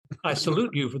I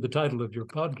salute you for the title of your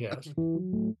podcast.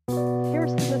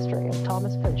 Here's the mystery of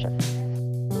Thomas Pynchon.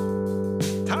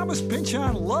 Thomas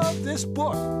Pynchon loved this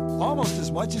book almost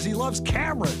as much as he loves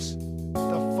cameras.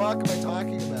 The fuck am I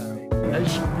talking about?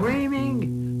 As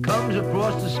screaming comes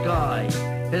across the sky.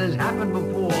 It has happened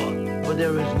before, but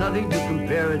there is nothing to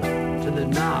compare it to the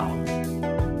now.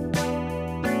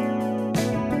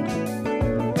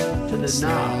 To the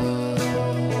now.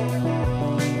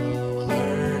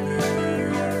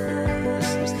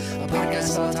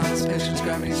 Thomas Pynchon's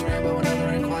gravity's rainbow and other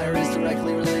inquiries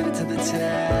directly related to the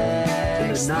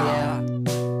text. To the now.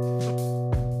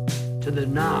 To the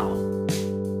now.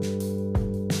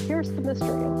 Here's the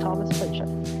mystery of Thomas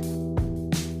Pynchon.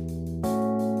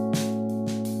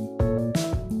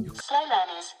 Slow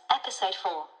Learners, Episode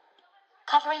 4.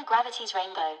 Covering Gravity's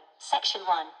Rainbow, Section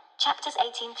 1, Chapters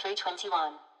 18 through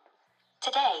 21.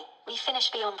 Today, we finish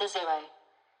Beyond the Zero.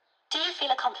 Do you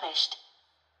feel accomplished?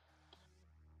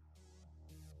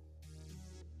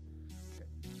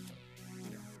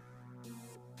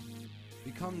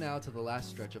 We come now to the last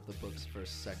stretch of the book's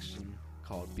first section,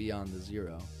 called Beyond the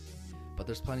Zero, but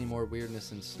there's plenty more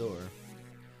weirdness in store.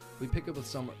 We pick up with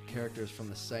some characters from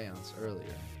the seance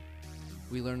earlier.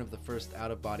 We learn of the first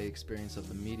out-of-body experience of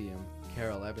the medium,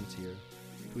 Carol Eventier,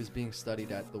 who is being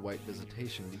studied at the White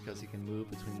Visitation because he can move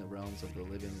between the realms of the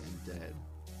living and dead.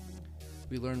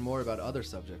 We learn more about other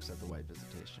subjects at the White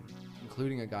Visitation,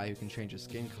 including a guy who can change his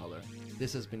skin color.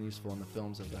 This has been useful in the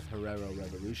films of the Herero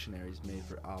revolutionaries made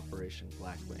for Operation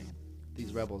Blackwing.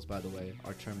 These rebels, by the way,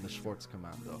 are termed the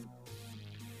Schwarzkommando.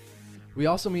 We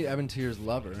also meet Eventier's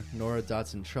lover, Nora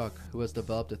Dodson-Truck, who has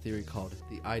developed a theory called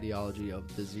the ideology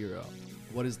of the zero.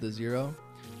 What is the zero?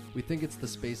 We think it's the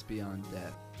space beyond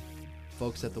death.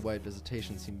 Folks at the White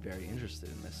Visitation seem very interested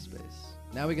in this space.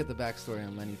 Now we get the backstory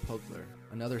on Lenny Pogler,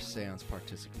 another seance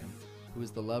participant, who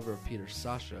is the lover of Peter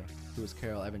Sasha, who is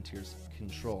Carol Eventier's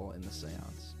control in the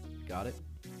seance. Got it?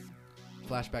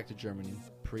 Flashback to Germany,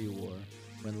 pre-war,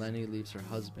 when Lenny leaves her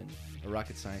husband, a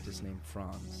rocket scientist named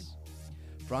Franz.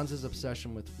 Franz's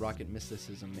obsession with rocket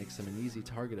mysticism makes him an easy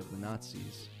target of the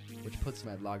Nazis, which puts him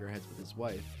at loggerheads with his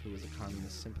wife, who is a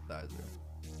communist sympathizer.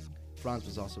 Franz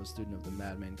was also a student of the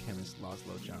madman chemist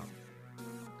Laszlo Jahn.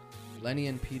 Lenny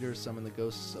and Peter summon the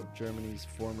ghosts of Germany's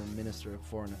former Minister of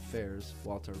Foreign Affairs,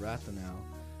 Walter Rathenau,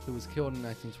 who was killed in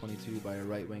 1922 by a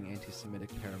right-wing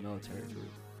anti-Semitic paramilitary group.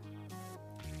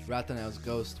 Rathenau's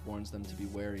ghost warns them to be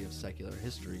wary of secular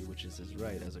history, which is his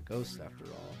right as a ghost after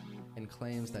all, and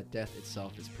claims that death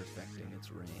itself is perfecting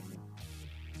its reign.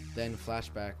 Then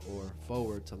flashback or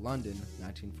forward to London,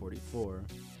 1944,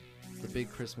 the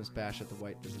big Christmas bash at the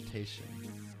White Visitation.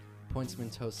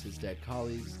 Pointsman toasts his dead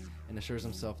colleagues and assures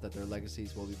himself that their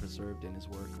legacies will be preserved in his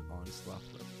work on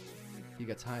Slothrop. He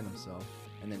gets high on himself,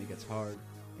 and then he gets hard,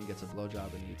 and gets a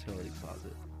blowjob in the utility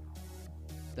closet.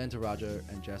 Then to Roger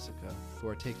and Jessica, who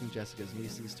are taking Jessica's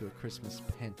nieces to a Christmas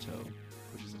panto,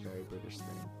 which is a very British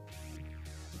thing.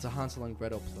 It's a Hansel and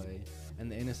Gretel play,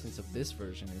 and the innocence of this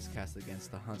version is cast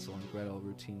against the Hansel and Gretel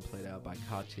routine played out by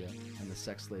Katya and the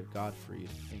sex slave Gottfried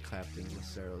in Captain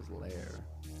Lacero's lair.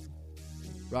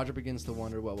 Roger begins to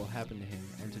wonder what will happen to him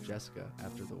and to Jessica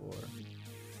after the war.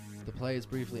 The play is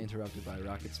briefly interrupted by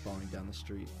rockets falling down the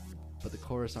street, but the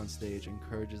chorus on stage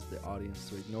encourages the audience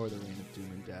to ignore the reign of doom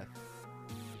and death.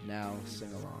 Now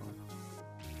sing along.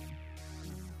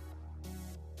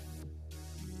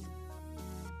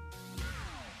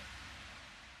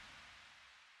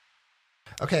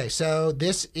 Okay, so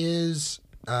this is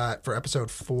for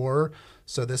episode 4.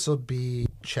 So this will be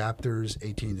chapters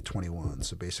 18 to 21.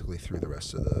 So basically through the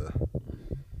rest of the...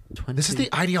 This is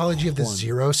the ideology of the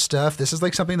zero stuff. This is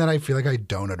like something that I feel like I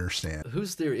don't understand.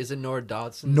 Whose theory? Is it Nora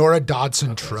Dodson? Nora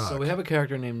Dodson-Truck. So we have a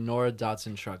character named Nora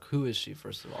Dodson-Truck. Who is she,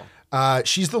 first of all?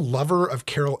 She's the lover of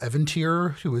Carol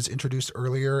Eventier, who was introduced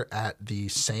earlier at the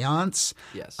seance.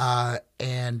 Yes.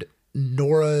 And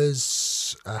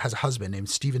Nora's has a husband named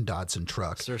Stephen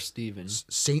Dodson-Truck. Sir Stephen.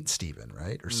 Saint Stephen,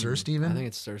 right? Or Sir Stephen? I think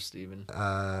it's Sir Stephen.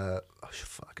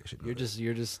 Fuck, I should know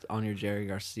You're just on your Jerry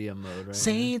Garcia mode right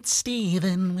Saint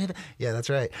Stephen with... Yeah, that's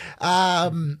right.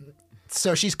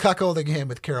 So she's cuckolding him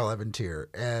with Carol Eventier.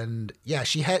 And yeah,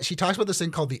 she talks about this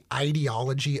thing called the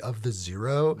ideology of the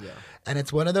zero. Yeah. And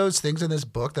it's one of those things in this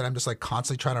book that I'm just like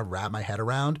constantly trying to wrap my head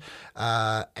around.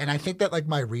 And I think that like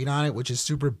my read on it, which is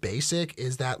super basic,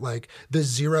 is that like the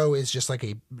zero is just like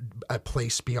a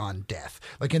place beyond death.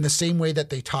 Like in the same way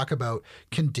that they talk about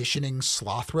conditioning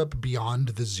Slothrop beyond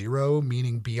the zero,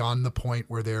 meaning beyond the point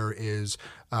where there is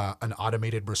an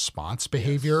automated response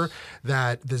behavior,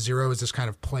 that the zero is this kind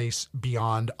of place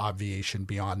beyond obviation,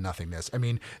 beyond nothingness. I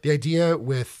mean, the idea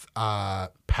with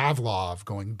Pavlov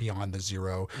going beyond the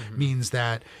zero means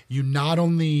that you not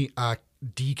only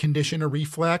decondition a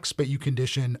reflex, but you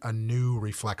condition a new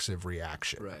reflexive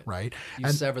reaction, right? You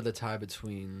sever the tie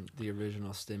between the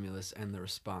original stimulus and the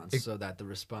response so that the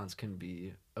response can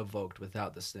be evoked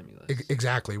without the stimulus.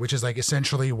 Exactly, which is like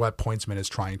essentially what Pointsman is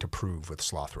trying to prove with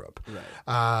Slothrop.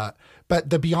 Right. But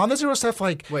the beyond the zero stuff,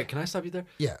 like... Wait, can I stop you there?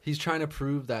 Yeah. He's trying to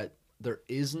prove that there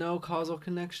is no causal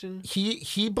connection?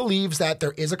 He believes that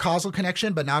there is a causal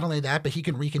connection, but not only that, but he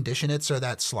can recondition it so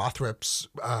that Slothrop's,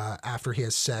 after he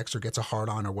has sex or gets a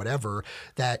hard-on or whatever,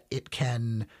 that it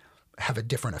can have a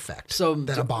different effect than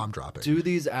a bomb dropping. Do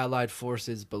these allied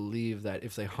forces believe that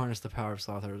if they harness the power of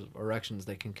Slothrop's erections,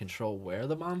 they can control where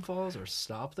the bomb falls or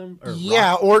stop them?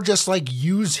 Or just like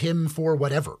use him for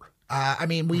whatever. I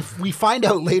mean, we find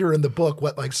out later in the book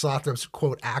what like Slothrop's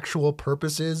quote actual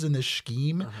purpose is in this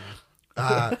scheme.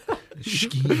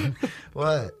 Scheme.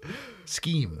 What?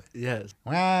 Scheme. Yes.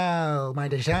 Wow, my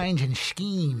designs and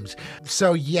schemes.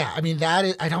 So yeah, I mean that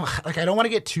is, I don't want to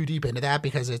get too deep into that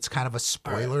because it's kind of a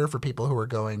spoiler for people who are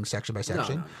going section by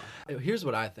section. No. Here's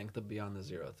what I think the Beyond the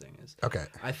Zero thing is. Okay.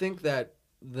 I think that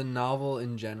the novel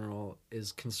in general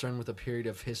is concerned with a period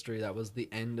of history that was the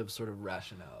end of sort of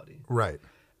rationality. Right.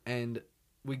 And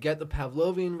we get the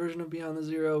Pavlovian version of Beyond the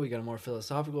Zero. We get a more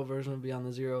philosophical version of Beyond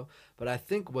the Zero. But I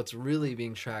think what's really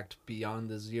being tracked beyond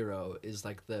the zero is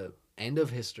like the end of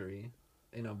history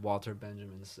in a Walter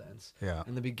Benjamin sense. Yeah.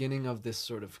 And the beginning of this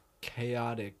sort of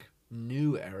chaotic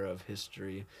new era of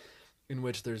history in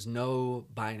which there's no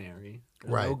binary.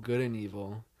 There's no good and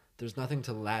evil. There's nothing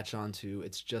to latch onto.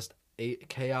 It's just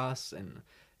chaos and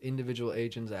individual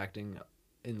agents acting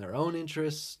in their own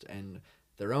interest and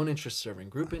their own interests serving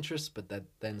group interests, but that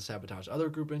then sabotage other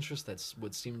group interests that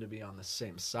would seem to be on the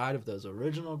same side of those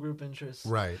original group interests.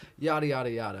 Right. Yada,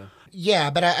 yada, yada. Yeah,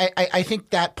 but I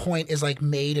think that point is like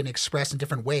made and expressed in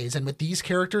different ways. And with these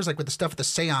characters, like with the stuff at the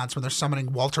seance when they're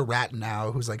summoning Walter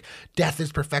Rathenau, who's like, death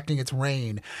is perfecting its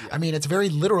reign. Yeah. I mean, it's very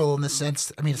literal in the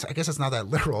sense, I mean, I guess it's not that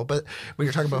literal, but when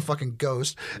you're talking about a fucking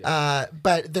ghost. Yeah.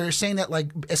 But they're saying that like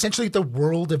essentially the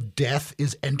world of death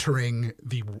is entering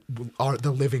the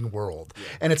living world. Yeah.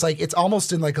 And it's like, it's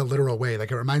almost in like a literal way.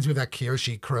 Like it reminds me of that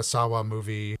Kiyoshi Kurosawa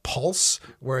movie Pulse,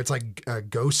 where it's like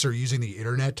ghosts are using the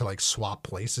internet to like swap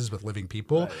places with living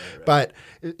people. Right. But,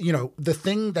 you know, the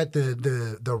thing that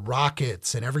the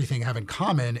rockets and everything have in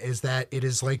common is that it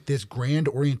is like this grand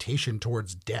orientation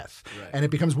towards death. Right. And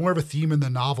it becomes more of a theme in the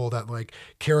novel that like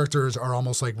characters are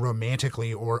almost like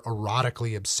romantically or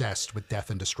erotically obsessed with death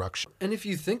and destruction. And if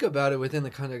you think about it within the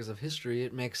context of history,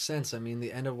 it makes sense. I mean,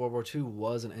 the end of World War II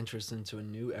was an entrance into a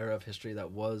new era of history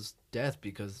that was death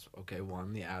because, okay,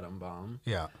 one, the atom bomb.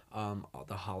 Yeah.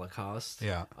 The Holocaust.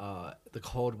 Yeah. The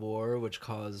Cold War, which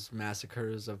caused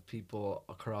massacres of people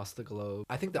across the globe.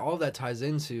 I think that all of that ties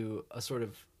into a sort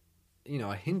of, you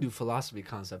know, a Hindu philosophy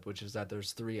concept, which is that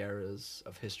there's three eras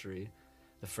of history.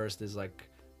 The first is like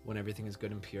when everything is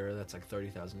good and pure. That's like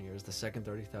 30,000 years. The second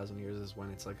 30,000 years is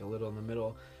when it's like a little in the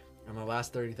middle. And the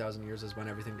last 30,000 years is when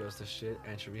everything goes to shit,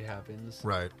 entropy happens,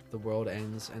 right? The world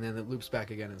ends, and then it loops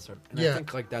back again and starts. And I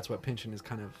think like that's what Pynchon is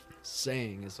kind of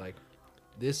saying is like,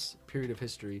 this period of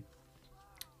history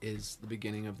is the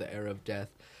beginning of the era of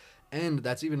death, and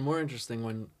that's even more interesting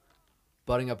when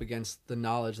butting up against the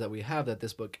knowledge that we have that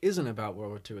this book isn't about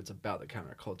World War II, it's about the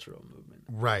countercultural movement.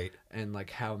 Right. And like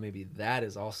how maybe that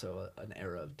is also an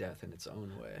era of death in its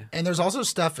own way. And there's also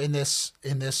stuff in this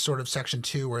sort of section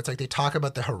 2 where it's like they talk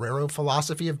about the Herero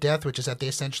philosophy of death, which is that they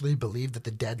essentially believe that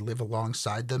the dead live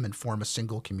alongside them and form a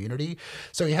single community.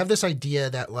 So you have this idea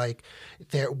that like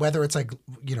whether it's like,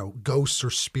 you know, ghosts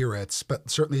or spirits, but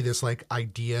certainly this like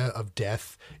idea of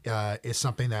death is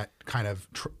something that kind of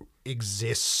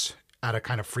exists at a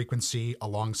kind of frequency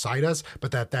alongside us,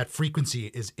 but that frequency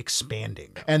is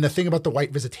expanding. And the thing about the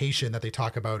white visitation that they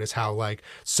talk about is how like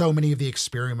so many of the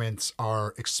experiments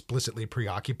are explicitly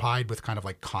preoccupied with kind of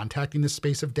like contacting the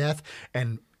space of death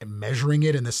and measuring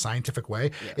it in this scientific way.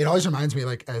 Yes. It always reminds me,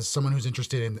 like, as someone who's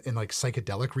interested in like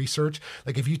psychedelic research,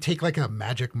 like if you take like a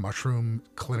magic mushroom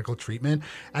clinical treatment,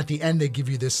 at the end they give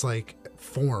you this like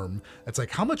form that's like,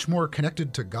 how much more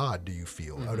connected to God do you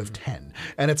feel out of 10?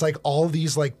 And it's like all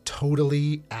these like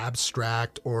totally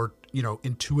abstract or, you know,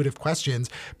 intuitive questions,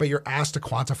 but you're asked to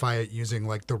quantify it using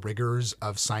like the rigors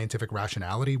of scientific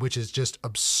rationality, which is just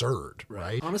absurd,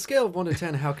 right? On a scale of 1 to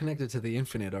 10, how connected to the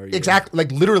infinite are you? Exactly.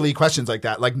 Like literally questions like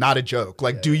that, like not a joke.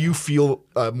 Like, do you feel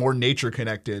more nature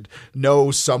connected? No,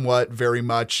 somewhat, very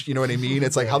much. You know what I mean?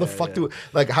 It's like, how the fuck do,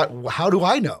 like, how do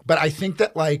I know? But I think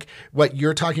that like what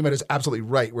you're talking about is absolutely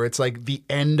right, where it's like the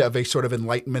end of a sort of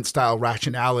Enlightenment style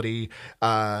rationality,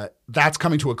 that's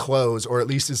coming to a close, or at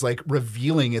least is like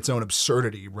revealing its own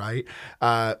absurdity, right?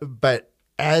 But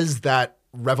as that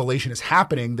revelation is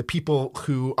happening, the people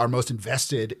who are most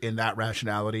invested in that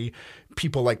rationality,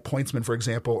 people like Pointsman, for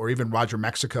example, or even Roger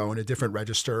Mexico in a different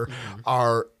register,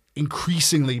 are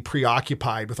increasingly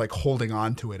preoccupied with like holding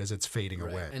on to it as it's fading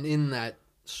away. And in that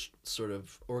sort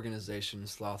of organization,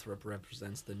 Slothrop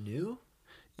represents the new.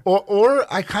 Or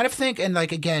I kind of think, and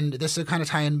like, again, this will kind of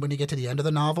tie in when you get to the end of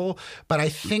the novel, but I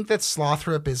think that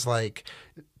Slothrop is like,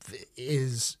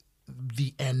 is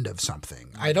the end of something.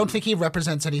 I don't think he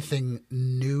represents anything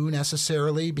new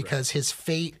necessarily, because his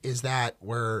fate is that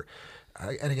where,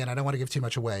 and again, I don't want to give too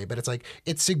much away, but it's like,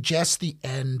 it suggests the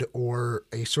end or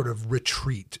a sort of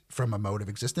retreat from a mode of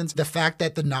existence. The fact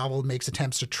that the novel makes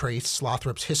attempts to trace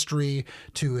Slothrop's history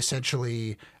to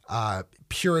essentially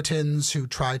Puritans who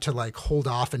tried to like hold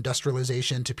off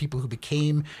industrialization to people who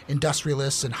became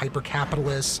industrialists and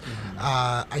hyper-capitalists.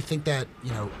 I think that,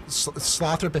 you know,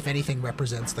 Slothrop, if anything,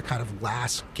 represents the kind of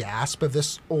last gasp of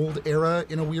this old era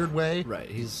in a weird way. Right.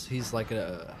 He's like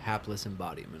a hapless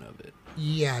embodiment of it.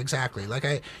 Yeah, exactly. Like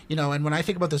and when I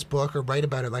think about this book or write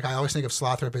about it, like I always think of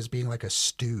Slothrop as being like a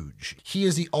stooge. He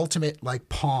is the ultimate like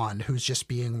pawn who's just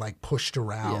being like pushed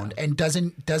around and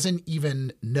doesn't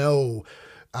even know,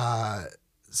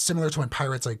 similar to when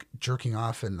pirates like jerking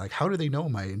off and like, how do they know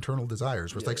my internal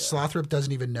desires? Where it's Slothrop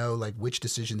doesn't even know like which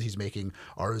decisions he's making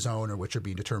are his own or which are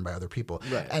being determined by other people.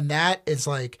 Right. And that is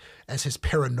like, as his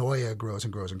paranoia grows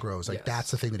and grows and grows, like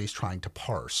that's the thing that he's trying to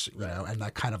parse, you know, and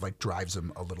that kind of like drives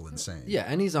him a little insane. Yeah.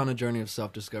 And he's on a journey of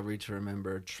self-discovery to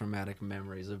remember traumatic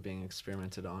memories of being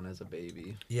experimented on as a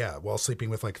baby. Yeah. While sleeping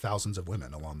with like thousands of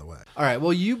women along the way. All right.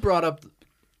 Well, you brought up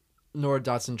Nora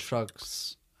Dodson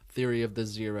Truck's theory of the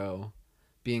zero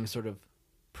being sort of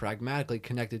pragmatically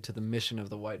connected to the mission of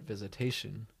the White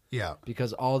Visitation. Yeah.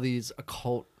 Because all these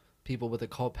occult people with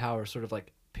occult power, sort of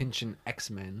like Pynchon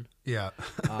X-Men,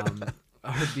 are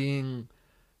being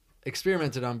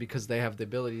experimented on because they have the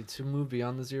ability to move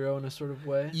beyond the zero in a sort of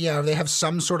way. Yeah, they have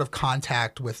some sort of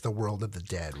contact with the world of the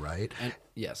dead, right? And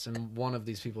yes, and one of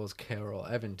these people is Carol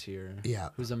Eventier,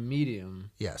 who's a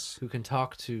medium, who can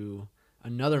talk to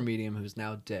another medium who's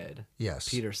now dead,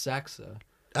 Peter Saxa.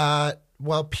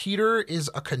 Well, Peter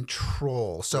is a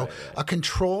control. So a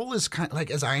control is kind of like,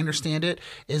 as I understand it,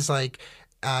 is like,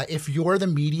 if you're the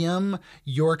medium,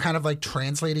 you're kind of like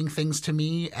translating things to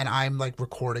me and I'm like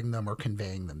recording them or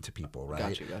conveying them to people,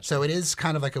 right? Gotcha. So it is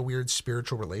kind of like a weird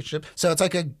spiritual relationship. So it's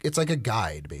like a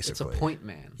guide, basically. It's a point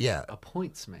man. Yeah. A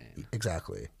points man.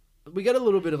 Exactly. We get a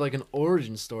little bit of like an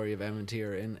origin story of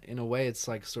Eventier, and in a way it's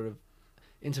like sort of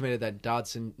intimated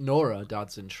that Nora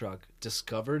Dodson Truck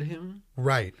discovered him.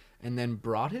 Right. And then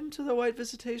brought him to the White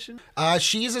Visitation?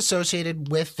 She's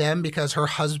associated with them because her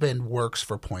husband works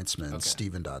for Pointsman,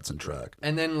 Stephen Dodson Truck.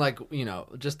 And then, like, you know,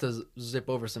 just to zip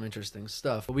over some interesting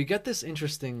stuff, we get this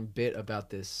interesting bit about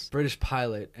this British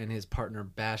pilot and his partner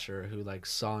Basher, who, like,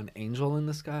 saw an angel in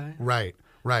the sky. Right,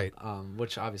 right.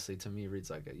 Which obviously to me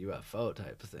reads like a UFO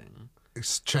type of thing.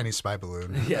 It's Chinese spy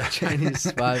balloon. Yeah, Chinese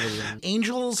spy balloon.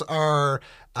 Angels are...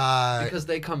 because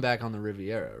they come back on the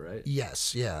Riviera, right?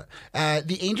 Yes, yeah.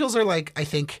 The angels are like, I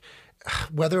think,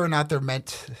 whether or not they're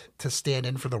meant to stand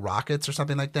in for the rockets or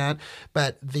something like that,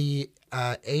 but the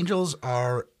angels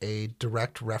are a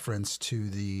direct reference to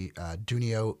the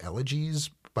Dunio elegies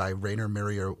by Rainer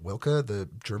Maria Rilke, the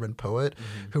German poet,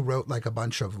 who wrote like a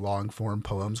bunch of long-form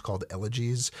poems called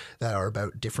elegies that are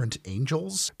about different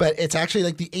angels. But it's actually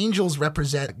like the angels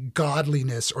represent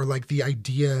godliness, or like the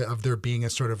idea of there being a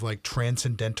sort of like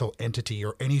transcendental entity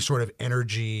or any sort of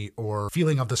energy or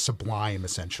feeling of the sublime,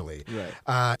 essentially.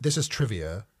 Right. This is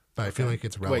trivia, but I feel like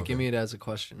it's relevant. Wait, give me it as a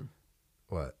question.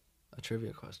 What? A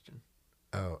trivia question.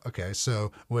 Oh, okay.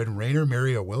 So when Rainer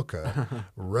Maria Rilke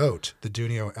wrote the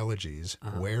Dunio elegies,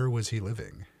 where was he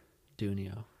living?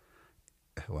 Dunio.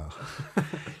 Well,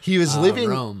 he was living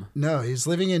Rome. No, he's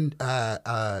living in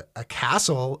a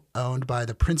castle owned by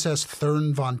the Princess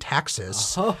Thurn von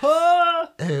Taxis.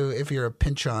 Who, if you're a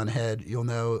Pynchon head, you'll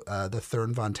know the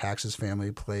Thurn von Taxis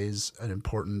family plays an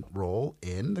important role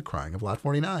in The Crying of Lot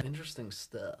 49. Interesting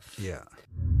stuff. Yeah.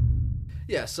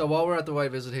 Yeah, so while we're at the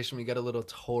White Visitation, we get a little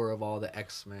tour of all the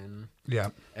X-Men. Yeah.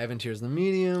 Eventier's the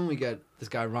medium. We get this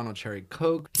guy, Ronald Cherry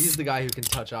Coke. He's the guy who can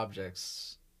touch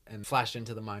objects and flash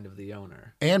into the mind of the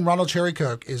owner. And Ronald Cherry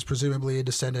Coke is presumably a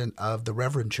descendant of the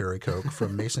Reverend Cherry Coke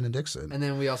from Mason and Dixon. And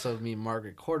then we also meet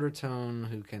Margaret Quartertone,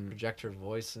 who can project her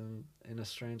voice in a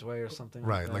strange way or something.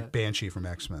 Right, like like that. Banshee from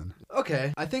X-Men.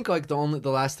 Okay, I think like the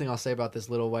last thing I'll say about this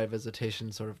Little White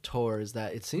Visitation sort of tour is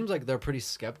that it seems like they're pretty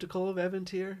skeptical of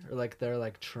Evantier, or like they're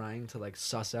like trying to like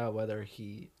suss out whether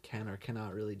he can or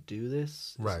cannot really do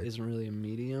this. Right. Isn't really a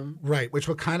medium. Right, which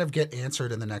will kind of get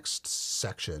answered in the next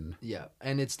section. Yeah,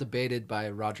 and it's debated by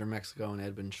Roger Mexico and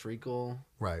Edwin Treacle.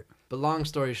 Right. But long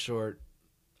story short,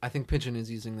 I think Pynchon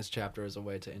is using this chapter as a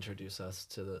way to introduce us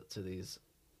to these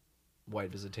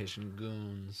White Visitation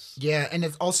goons. Yeah, and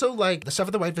it's also like the stuff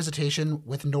of the White Visitation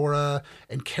with Nora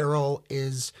and Carol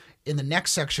is in the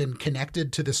next section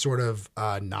connected to this sort of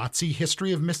Nazi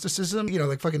history of mysticism, you know,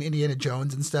 like fucking Indiana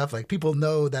Jones and stuff. Like people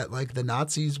know that like the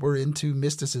Nazis were into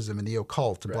mysticism and the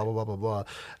occult and blah, blah, blah, blah,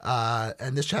 blah.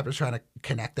 And this chapter is trying to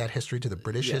connect that history to the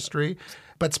British history.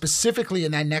 But specifically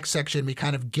in that next section, we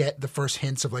kind of get the first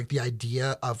hints of like the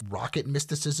idea of rocket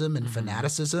mysticism and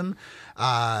fanaticism.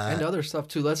 And other stuff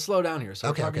too. Let's slow down here. So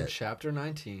Okay, we're talking okay. chapter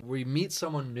 19. We meet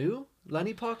someone new?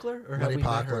 Lenny Pockler? Or have Lenny we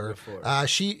met her Pockler. before?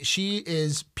 She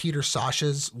is Peter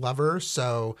Sasha's lover,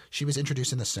 so she was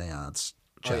introduced in the Seance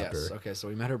chapter. Oh, yes. Okay, so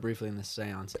we met her briefly in the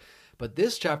Seance. But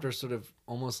this chapter is sort of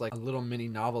almost like a little mini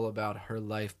novel about her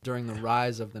life during the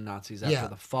rise of the Nazis after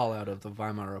the fallout of the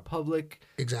Weimar Republic.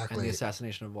 Exactly. And the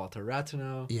assassination of Walter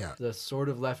Rathenau. Yeah. The sort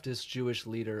of leftist Jewish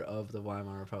leader of the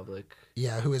Weimar Republic.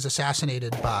 Yeah, who is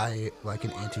assassinated by like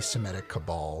an anti-Semitic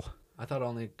cabal. I thought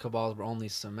only cabals were only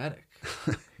Semitic.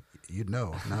 You'd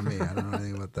know, not me. I don't know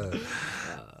anything about that.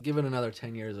 Give it another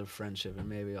 10 years of friendship and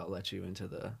maybe I'll let you into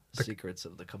the secrets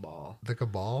of the cabal. The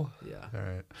cabal? Yeah. All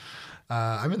right.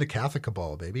 I'm in the Catholic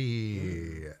cabal,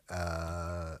 baby.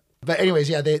 But anyways,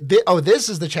 yeah, this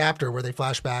is the chapter where they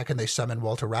flash back and they summon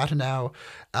Walter Rathenau,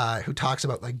 who talks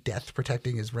about like death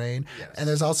protecting his reign. Yes. And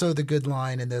there's also the good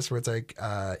line in this where it's like,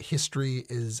 history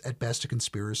is at best a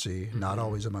conspiracy, not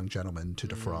always among gentlemen to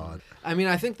defraud. I mean,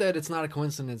 I think that it's not a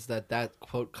coincidence that that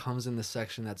quote comes in the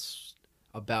section that's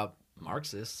about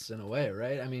Marxists in a way,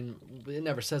 right? I mean, it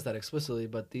never says that explicitly,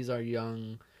 but these are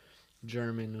young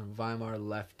German Weimar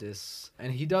leftists.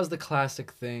 And he does the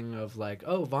classic thing of like,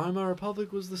 oh, Weimar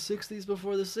Republic was the 60s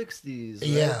before the 60s. Right?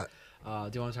 Yeah.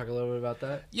 Do you want to talk a little bit about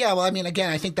that? Yeah, well, I mean, again,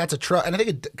 I think that's and I think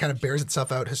it kind of bears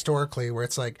itself out historically where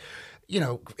it's like, you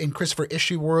know, in Christopher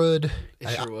Isherwood,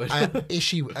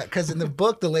 because in the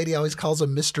book, the lady always calls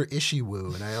him Mr.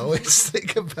 Ishiwu, and I always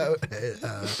think about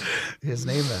his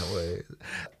name that way.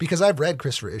 Because I've read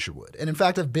Christopher Isherwood, and in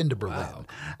fact, I've been to Berlin. Wow.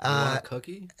 You want a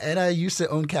cookie? And I used to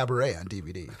own Cabaret on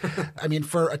DVD. I mean,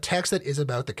 for a text that is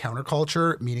about the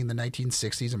counterculture, meaning the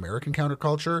 1960s American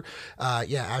counterculture,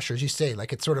 yeah, Asher, as you say,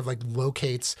 like it sort of like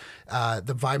locates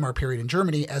the Weimar period in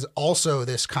Germany as also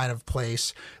this kind of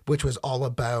place which was all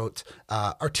about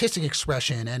artistic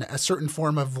expression and a certain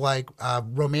form of like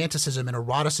romanticism and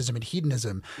eroticism and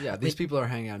hedonism. Yeah, these people are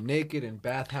hanging out naked in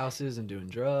bathhouses and doing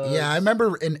drugs. Yeah, I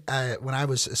remember when I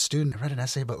was a student, I read an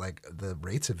essay about like the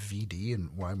rates of VD in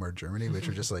Weimar Germany, which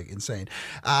are just like insane.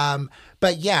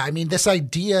 But yeah, I mean, this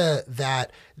idea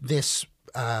that this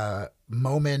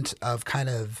moment of kind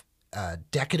of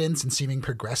decadence and seeming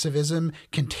progressivism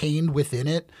contained within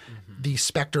it the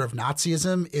specter of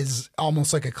Nazism is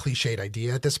almost like a cliched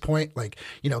idea at this point. Like,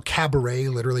 you know, Cabaret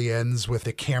literally ends with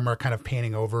the camera kind of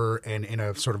panning over and in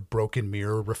a sort of broken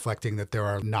mirror reflecting that there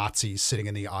are Nazis sitting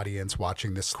in the audience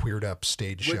watching this queered up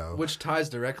stage show. Which ties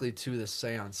directly to the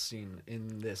seance scene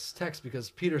in this text because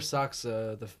Peter Sachs,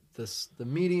 the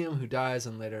medium who dies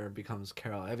and later becomes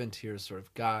Carol Evantier's sort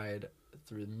of guide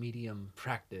through medium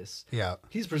practice. Yeah.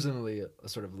 He's presumably a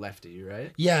sort of lefty,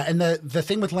 right? Yeah, and the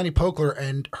thing with Lenny Pockler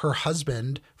and her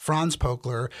husband, Franz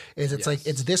Pockler, is it's like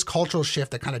it's this cultural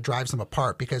shift that kind of drives them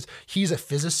apart because he's a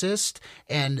physicist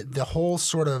and the whole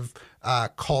sort of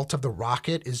cult of the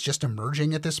rocket is just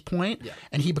emerging at this point,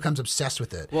 and he becomes obsessed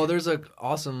with it. Well, there's an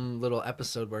awesome little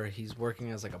episode where he's working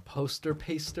as like a poster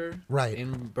paster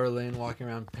in Berlin, walking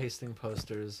around pasting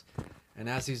posters. And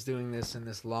as he's doing this in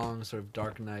this long sort of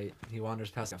dark night, he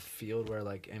wanders past a field where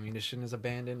like ammunition is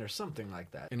abandoned or something like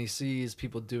that. And he sees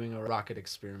people doing a rocket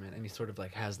experiment and he sort of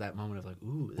like has that moment of like,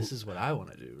 ooh, this is what I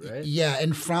want to do, right? Yeah,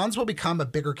 and Franz will become a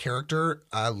bigger character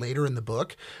later in the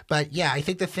book. But yeah, I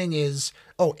think the thing is,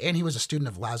 and he was a student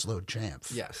of Laszlo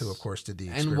Jamf, who of course did the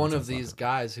experiment. And one of these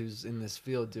guys who's in this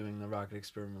field doing the rocket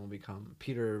experiment will become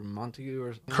Peter Montague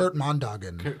or Kurt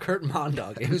Mondagen. Kurt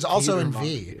Mondagen. Who's also Peter in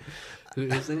Montague, V. Who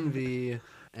is in V.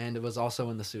 and it was also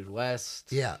in the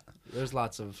Sudwest. Yeah. There's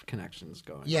lots of connections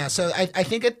going Yeah, on. so I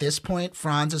think at this point,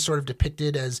 Franz is sort of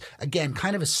depicted as, again,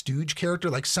 kind of a stooge character,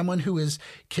 like someone who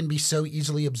can be so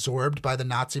easily absorbed by the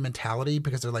Nazi mentality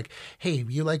because they're like, hey,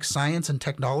 you like science and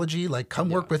technology? Like, come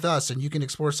work with us and you can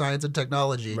explore science and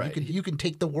technology. Right. You can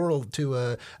take the world to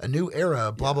a new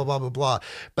era, blah, blah, blah, blah, blah.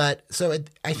 But so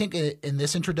I think in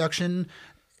this introduction,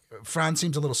 Franz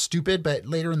seems a little stupid, but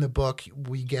later in the book,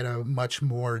 we get a much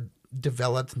more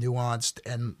developed, nuanced,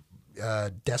 and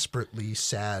desperately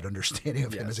sad understanding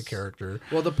of him as a character.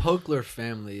 Well, the Pokler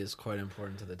family is quite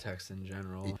important to the text in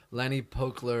general. Lenny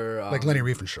Pokler, Like Lenny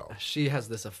Riefenstahl. she has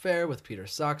this affair with Peter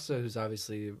Saxa, who's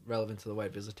obviously relevant to the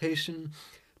White Visitation,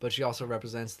 but she also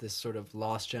represents this sort of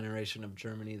lost generation of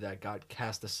Germany that got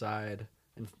cast aside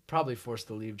and probably forced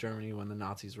to leave Germany when the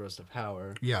Nazis rose to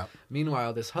power. Yeah.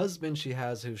 Meanwhile, this husband she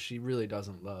has, who she really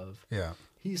doesn't love, Yeah.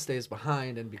 he stays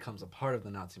behind and becomes a part of the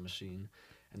Nazi machine.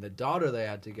 And the daughter they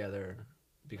had together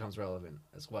becomes relevant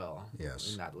as well.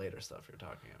 Yes. In that later stuff you're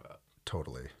talking about.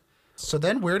 Totally. So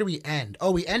then where do we end?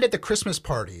 Oh, we end at the Christmas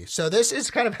party. So this is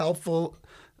kind of helpful.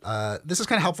 This is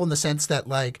kind of helpful in the sense that,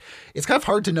 like, it's kind of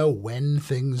hard to know when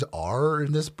things are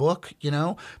in this book, you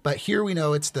know? But here we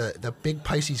know it's the big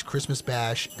Pisces Christmas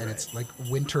bash, and it's like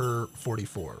winter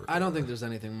 44. I don't think there's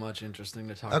anything much interesting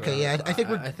to talk Okay, about. yeah, I think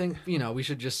I think, we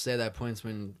should just say that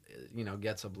Pointsman,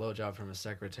 gets a blowjob from his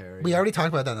secretary. We already talked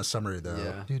about that in the summary, though.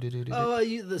 Yeah. Do-do-do-do-do. Oh,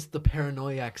 the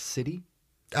Paranoiac City?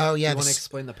 Oh, yeah. You want to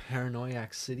explain the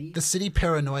Paranoiac City? The city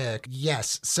paranoiac,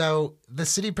 yes. So the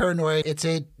city paranoia, it's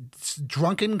a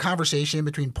drunken conversation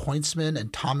between Pointsman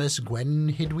and Thomas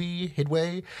Gwen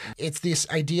Hidway. It's this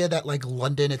idea that, like,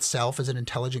 London itself is an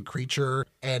intelligent creature,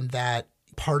 and that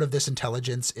part of this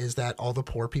intelligence is that all the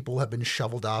poor people have been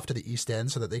shoveled off to the East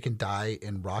End so that they can die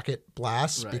in rocket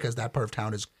blasts, because that part of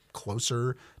town is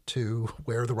closer to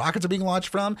where the rockets are being launched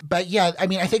from. But yeah, I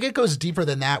mean, I think it goes deeper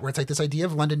than that, where it's like this idea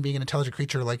of London being an intelligent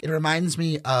creature. Like, it reminds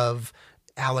me of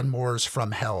Alan Moore's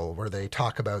From Hell, where they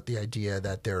talk about the idea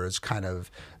that there is kind of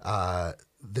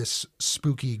this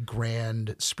spooky,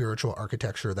 grand spiritual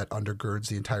architecture that undergirds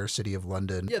the entire city of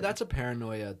London. Yeah, that's a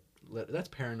paranoia. That's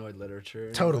paranoid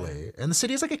literature. Totally. And the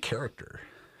city is like a character.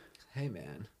 Hey,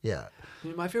 man. Yeah.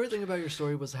 My favorite thing about your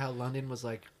story was how London was,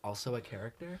 like, also a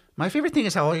character. My favorite thing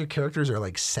is how all your characters are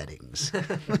like settings.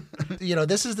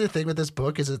 This is the thing with this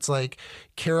book, is it's like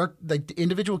the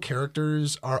individual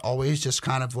characters are always just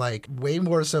kind of like, way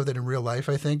more so than in real life,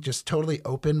 I think, just totally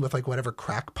open with like whatever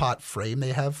crackpot frame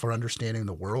they have for understanding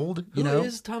the world. Who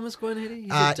is Thomas Gwen Hiddy?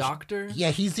 He's a doctor?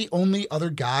 Yeah, he's the only other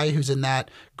guy who's in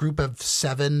that group of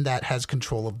 7 that has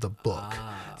control of the book.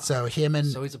 So him and...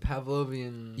 So he's a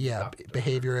Pavlovian doctor.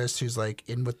 Behaviorist who's like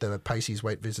in with the Pisces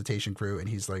White Visitation crew, and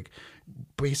he's like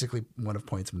basically one of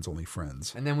Pointsman's only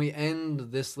friends. And then we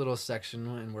end this little section,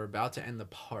 and we're about to end the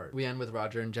part. We end with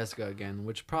Roger and Jessica again,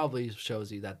 which probably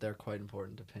shows you that they're quite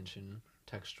important to Pynchon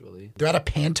textually. They're at a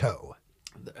panto.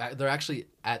 They're actually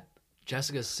at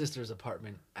Jessica's sister's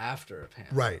apartment after a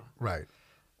panto. Right.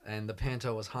 And the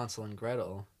panto was Hansel and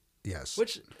Gretel. Yes.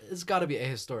 Which has got to be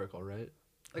ahistorical, right?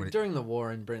 Like, during the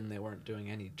war in Britain, they weren't doing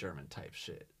any German type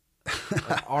shit.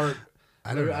 Like art.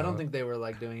 I don't think they were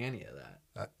like doing any of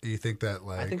that. You think that,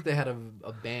 like... I think they had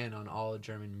a ban on all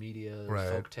German media,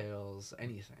 folktales,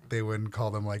 anything. They wouldn't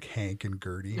call them like Hank and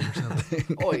Gertie or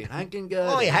something. Oi, Hank and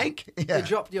Gertie. Oi, Hank. Yeah. You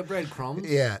dropped your breadcrumbs.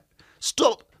 Yeah.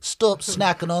 Stop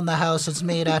snacking on the house that's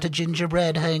made out of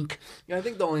gingerbread, Hank. Yeah, I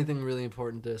think the only thing really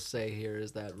important to say here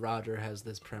is that Roger has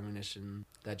this premonition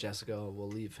that Jessica will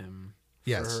leave him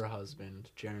for her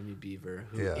husband, Jeremy Beaver,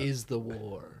 who is the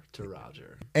war to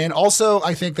Roger. And also,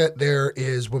 I think that there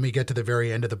is, when we get to the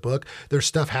very end of the book, there's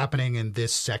stuff happening in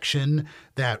this section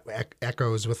that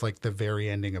echoes with like the very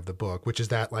ending of the book, which is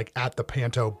that like at the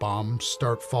panto, bombs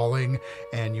start falling,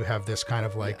 and you have this kind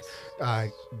of like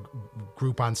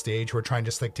group on stage who are trying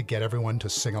just like to get everyone to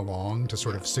sing along, to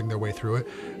sort of sing their way through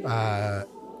it.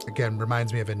 Again,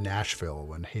 reminds me of in Nashville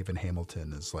when Haven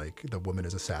Hamilton is like, the woman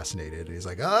is assassinated. And he's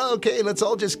like, oh, okay, let's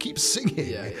all just keep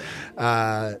singing.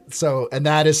 And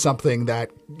that is something that,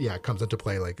 comes into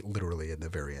play like literally in the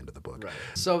very end of the book. Right.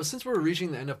 So since we're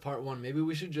reaching the end of part 1, maybe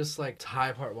we should just like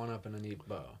tie part 1 up in a neat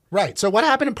bow. Right. So what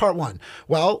happened in part 1?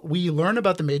 Well, we learn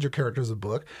about the major characters of the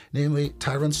book, namely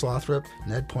Tyrone Slothrop,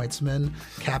 Ned Pointsman,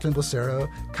 Captain Blacero,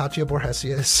 Katya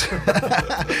Borgesius,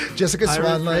 Jessica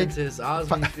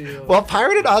Swanlake. Well,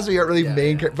 Pirate and Osby aren't really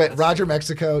main characters, but Roger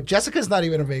Mexico. Jessica's not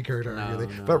even a main character, really,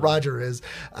 but Roger is.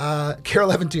 Carol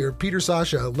Eventier, Peter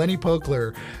Sasha, Lenny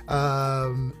Pokler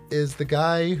is the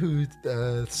guy who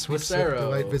sweeps the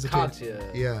White Visitation.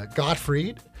 Katya. Yeah,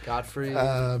 Gottfried.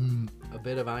 A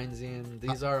bit of Einstein.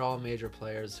 These are all major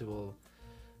players who will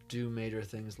do major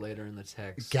things later in the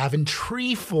text. Gavin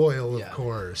Trefoil, Yeah. of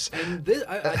course. And this,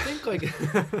 I think, like,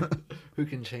 who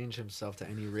can change himself to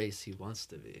any race he wants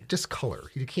to be. Just color.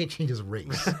 He can't change his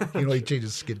race. He can only change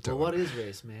his skin tone. Well, what is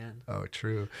race, man? Oh,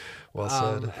 true. Well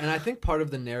said. And I think part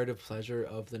of the narrative pleasure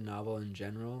of the novel in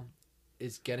general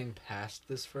is getting past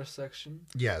this first section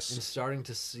and Yes. starting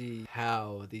to see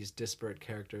how these disparate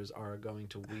characters are going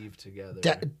to weave together.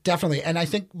 Definitely. And I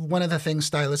think one of the things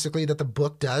stylistically that the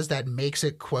book does that makes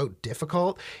it, quote,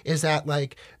 difficult is that,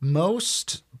 like,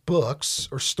 most books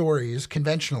or stories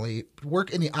conventionally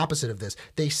work in the opposite of this.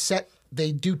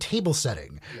 They do table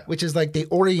setting, which is like they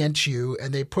orient you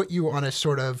and they put you on a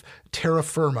sort of terra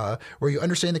firma where you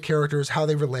understand the characters, how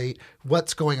they relate,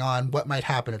 what's going on, what might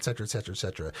happen, et cetera, et cetera, et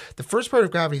cetera. The first part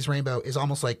of Gravity's Rainbow is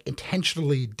almost like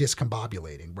intentionally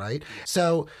discombobulating, right?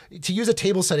 So to use a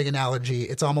table setting analogy,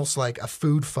 it's almost like a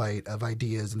food fight of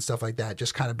ideas and stuff like that,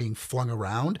 just kind of being flung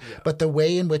around. Yeah. But the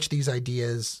way in which these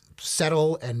ideas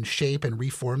settle and shape and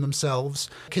reform themselves,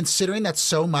 considering that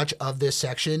so much of this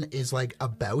section is like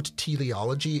about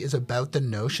teleology, is about the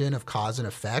notion of cause and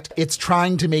effect, it's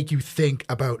trying to make you think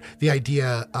about the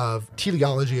idea of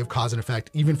teleology of cause and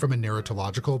effect, even from a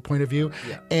narratological point of view.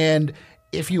 Yeah. And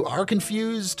if you are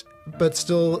confused, but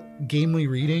still gamely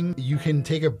reading, you can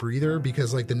take a breather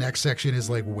because like the next section is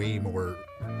like way more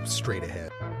straight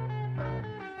ahead.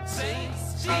 Saint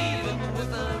Stephen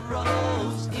with a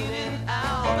rose, in and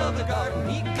out of the garden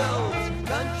he goes.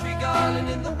 Country garland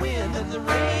in the wind and the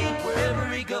rain. Wherever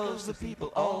he goes, the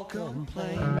people all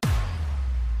complain.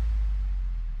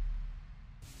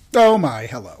 Oh my,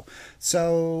 hello.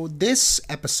 So this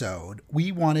episode,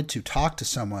 we wanted to talk to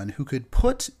someone who could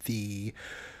put the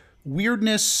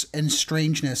weirdness and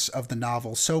strangeness of the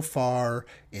novel so far,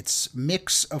 its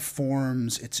mix of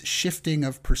forms, its shifting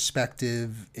of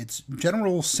perspective, its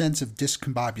general sense of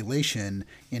discombobulation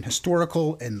in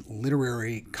historical and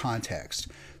literary context.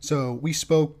 So we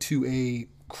spoke to a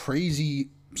crazy,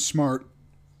 smart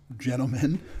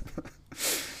gentleman.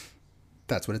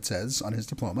 That's what it says on his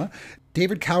diploma.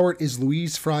 David Cowart is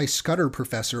Louise Fry Scudder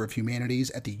Professor of Humanities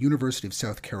at the University of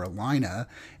South Carolina,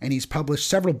 and he's published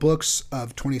several books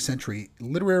of 20th century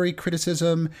literary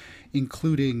criticism,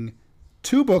 including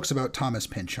 2 books about Thomas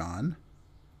Pynchon.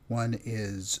 One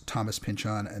is Thomas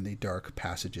Pynchon and the Dark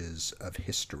Passages of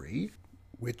History,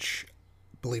 which,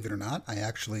 believe it or not, I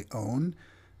actually own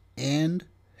and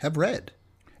have read.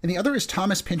 And the other is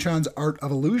Thomas Pynchon's Art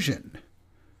of Allusion,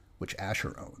 which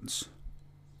Asher owns.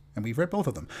 And we've read both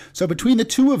of them. So between the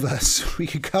two of us, we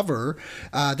could cover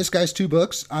this guy's 2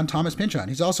 books on Thomas Pynchon.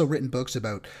 He's also written books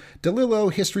about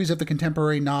DeLillo, Histories of the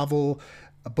Contemporary Novel,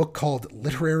 a book called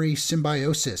Literary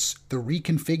Symbiosis, The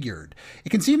Reconfigured. It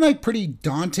can seem like pretty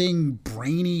daunting,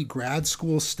 brainy grad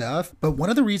school stuff, but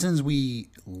one of the reasons we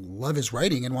love his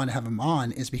writing and want to have him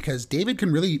on is because David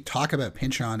can really talk about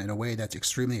Pynchon in a way that's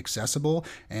extremely accessible.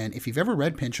 And if you've ever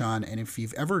read Pynchon and if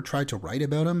you've ever tried to write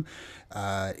about him,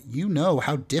 you know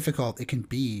how difficult it can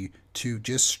be to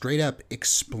just straight up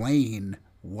explain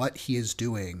what he is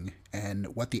doing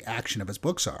and what the action of his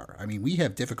books are. I mean, we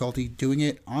have difficulty doing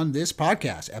it on this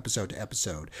podcast, episode to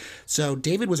episode. So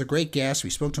David was a great guest. We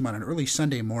spoke to him on an early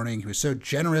Sunday morning. He was so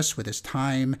generous with his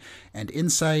time and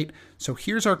insight. So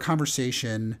here's our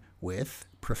conversation with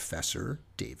Professor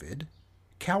David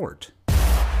Cowart.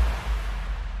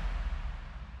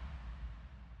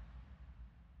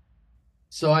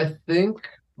 So I think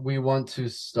we want to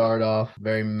start off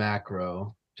very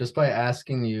macro, just by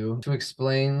asking you to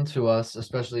explain to us,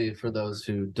 especially for those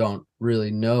who don't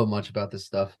really know much about this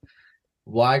stuff,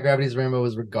 why Gravity's Rainbow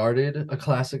is regarded a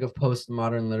classic of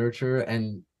postmodern literature,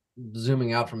 and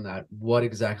zooming out from that, what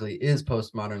exactly is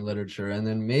postmodern literature? And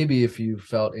then maybe if you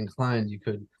felt inclined, you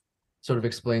could sort of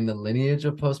explain the lineage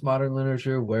of postmodern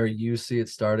literature, where you see it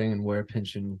starting and where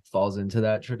Pynchon falls into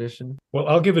that tradition. Well,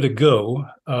 I'll give it a go.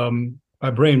 My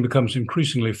brain becomes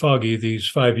increasingly foggy these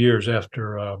 5 years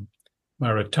after my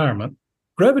retirement.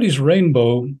 Gravity's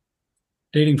Rainbow,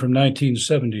 dating from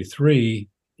 1973,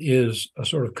 is a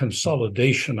sort of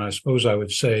consolidation, I suppose I would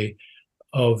say,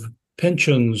 of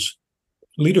Pynchon's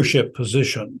leadership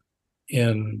position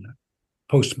in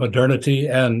postmodernity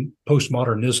and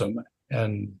postmodernism.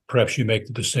 And perhaps you make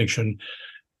the distinction,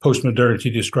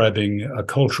 postmodernity describing a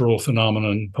cultural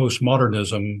phenomenon,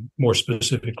 postmodernism, more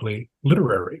specifically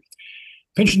literary.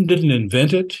 Pynchon didn't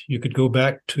invent it. You could go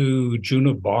back to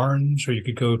Juna Barnes, or you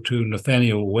could go to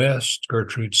Nathaniel West,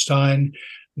 Gertrude Stein.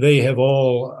 They have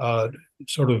all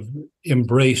sort of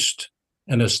embraced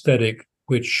an aesthetic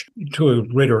which, to a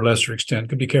greater or lesser extent,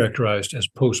 could be characterized as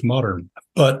postmodern.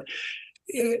 But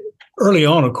early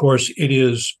on, of course, it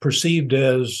is perceived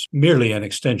as merely an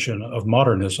extension of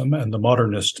modernism and the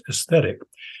modernist aesthetic.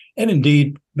 And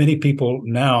indeed, many people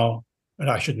now, and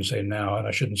I shouldn't say now, and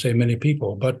I shouldn't say many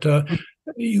people, but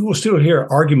you will still hear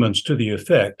arguments to the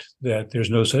effect that there's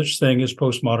no such thing as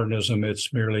postmodernism.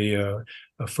 It's merely a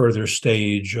further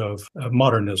stage of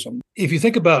modernism. If you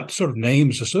think about sort of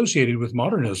names associated with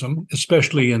modernism,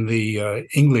 especially in the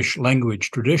English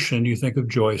language tradition, you think of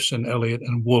Joyce and Eliot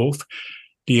and Woolf,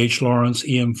 D.H. Lawrence,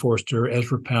 E.M. Forster,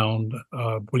 Ezra Pound,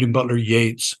 William Butler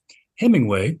Yeats,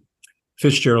 Hemingway,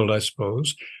 Fitzgerald, I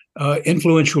suppose.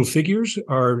 Influential figures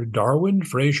are Darwin,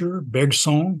 Fraser,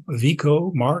 Bergson,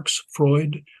 Vico, Marx,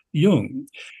 Freud, Jung.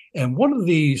 And one of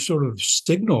the sort of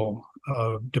signal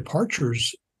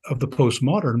departures of the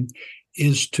postmodern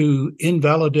is to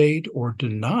invalidate or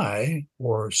deny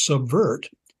or subvert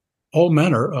all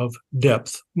manner of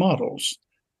depth models.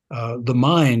 The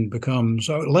mind becomes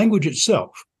language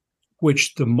itself,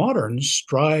 which the moderns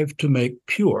strive to make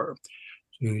pure.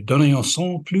 Donner un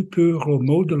son plus pur au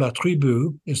mot de la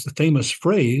tribu is the famous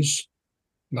phrase,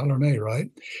 Mallarmé,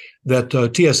 right,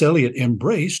 that T.S. Eliot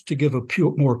embraced to give a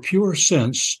more pure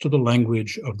sense to the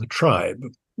language of the tribe.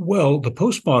 Well, the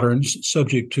postmoderns,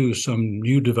 subject to some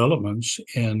new developments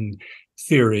in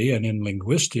theory and in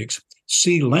linguistics,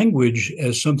 see language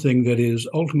as something that is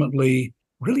ultimately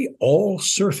really all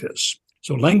surface.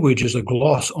 So language is a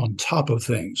gloss on top of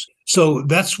things. So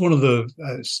that's one of the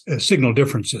signal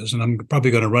differences. And I'm probably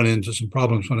going to run into some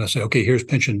problems when I say, okay, here's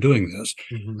Pynchon doing this.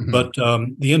 Mm-hmm. But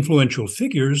the influential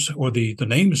figures or the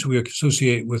names we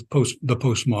associate with the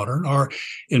postmodern are,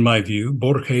 in my view,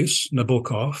 Borges,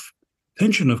 Nabokov,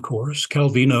 Pynchon, of course,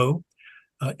 Calvino,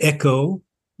 Eco,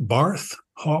 Barth,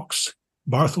 Hawkes,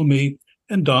 Barthelme,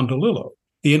 and Don DeLillo.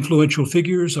 The influential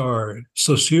figures are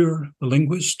Saussure, the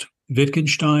linguist,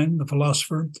 Wittgenstein, the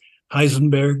philosopher,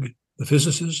 Heisenberg, the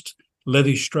physicist,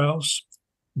 Levi-Strauss,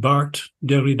 Barthes,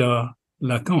 Derrida,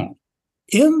 Lacan.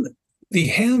 In the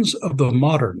hands of the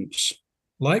moderns,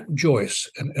 like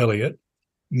Joyce and Eliot,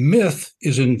 myth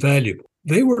is invaluable.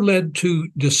 They were led to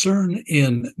discern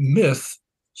in myth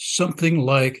something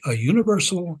like a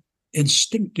universal,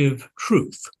 instinctive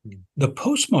truth. The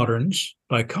postmoderns,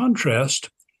 by contrast,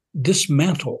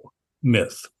 dismantle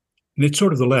myth. And it's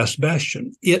sort of the last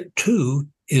bastion. It, too,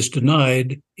 is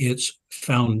denied its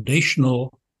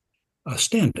foundational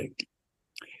standing.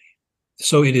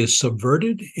 So it is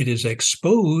subverted, it is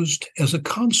exposed as a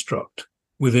construct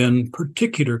within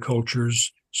particular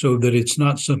cultures so that it's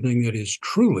not something that is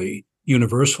truly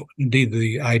universal. Indeed,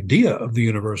 the idea of the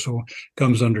universal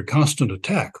comes under constant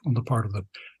attack on the part of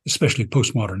especially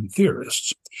postmodern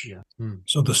theorists. Yeah.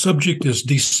 So the subject is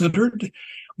decentered.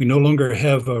 We no longer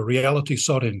have a reality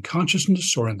sought in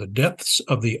consciousness or in the depths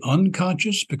of the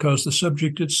unconscious because the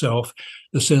subject itself,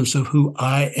 the sense of who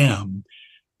I am,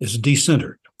 is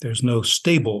decentered. There's no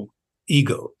stable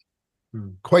ego.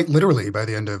 Quite literally by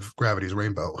the end of Gravity's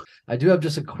Rainbow. I do have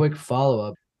just a quick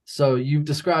follow-up. So you've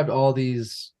described all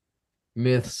these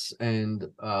myths and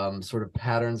sort of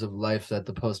patterns of life that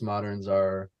the postmoderns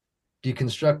are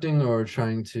deconstructing or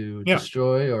trying to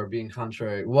destroy or being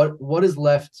contrary. What is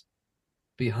left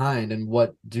behind and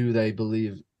what do they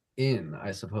believe in,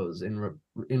 I suppose, in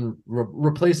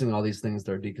replacing all these things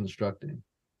they're deconstructing?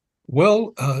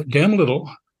 Well, damn little.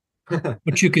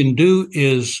 What you can do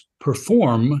is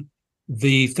perform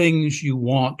the things you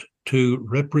want to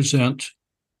represent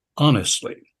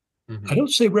honestly. Mm-hmm. I don't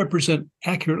say represent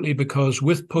accurately because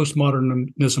with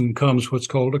postmodernism comes what's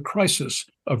called a crisis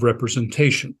of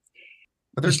representation.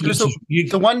 But there's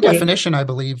the one definition, I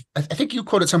believe, I think you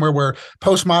quoted somewhere where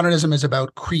postmodernism is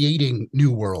about creating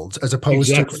new worlds as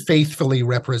opposed to faithfully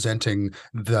representing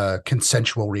the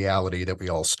consensual reality that we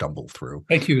all stumble through.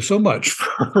 Thank you so much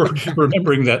for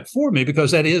remembering that for me,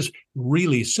 because that is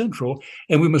really central.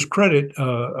 And we must credit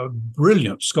a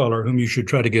brilliant scholar whom you should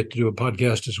try to get to do a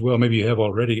podcast as well. Maybe you have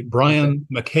already, Brian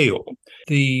McHale.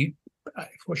 The,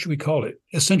 what should we call it?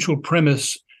 Essential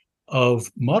premise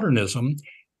of modernism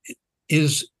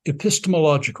is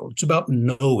epistemological. It's about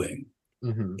knowing.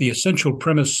 Mm-hmm. The essential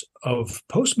premise of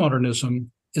postmodernism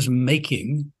is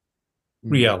making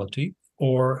reality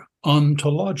or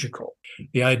ontological.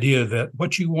 The idea that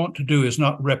what you want to do is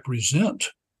not represent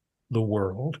the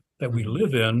world that we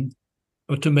live in,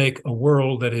 but to make a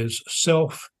world that is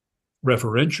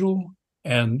self-referential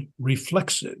and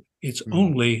reflexive. It's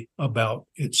only about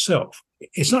itself.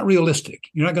 It's not realistic.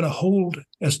 You're not going to hold,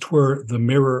 as 'twere, the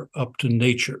mirror up to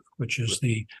nature, which is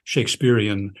the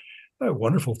Shakespearean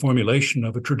wonderful formulation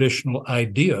of a traditional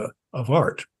idea of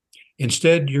art.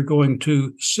 Instead, you're going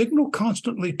to signal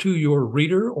constantly to your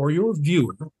reader or your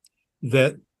viewer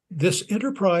that this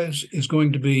enterprise is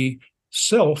going to be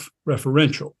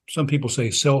self-referential. Some people say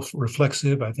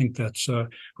self-reflexive. I think that's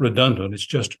redundant. It's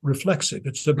just reflexive.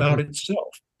 It's about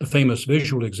itself. The famous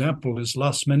visual example is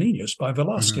Las Meninas by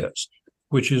Velázquez,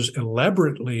 which is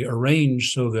elaborately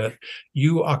arranged so that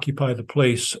you occupy the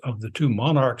place of the two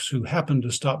monarchs who happen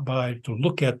to stop by to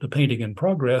look at the painting in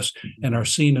progress and are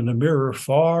seen in a mirror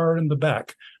far in the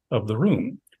back of the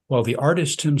room, while the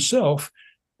artist himself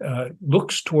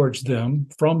looks towards them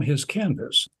from his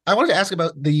canvas. I wanted to ask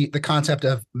about the concept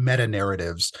of meta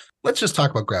narratives. Let's just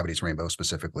talk about Gravity's Rainbow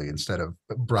specifically instead of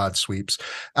broad sweeps.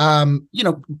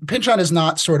 Pynchon is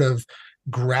not sort of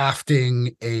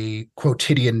grafting a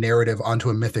quotidian narrative onto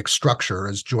a mythic structure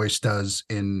as Joyce does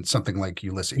in something like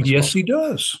Ulysses. Yes, he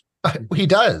does. He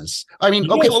does. I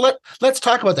mean, okay, well, let's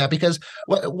talk about that, because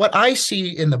what I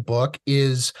see in the book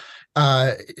is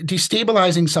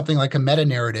destabilizing something like a meta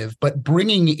narrative, but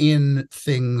bringing in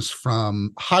things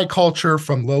from high culture,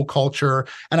 from low culture.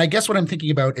 And I guess what I'm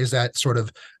thinking about is that sort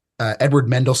of Edward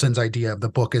Mendelssohn's idea of the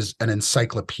book as an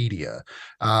encyclopedia,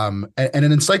 and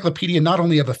an encyclopedia not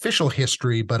only of official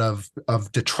history, but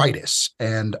of detritus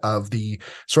and of the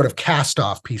sort of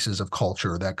cast-off pieces of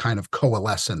culture that kind of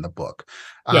coalesce in the book.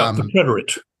 Yeah, the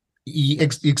preterite.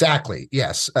 Exactly.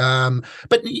 Yes.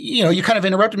 But you kind of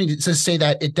interrupted me to say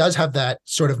that it does have that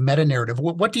sort of meta narrative.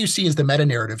 What do you see as the meta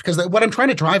narrative? Because what I'm trying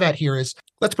to drive at here is,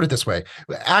 let's put it this way.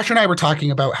 Asher and I were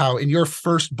talking about how in your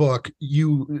first book,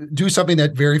 you do something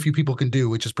that very few people can do,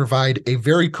 which is provide a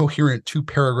very coherent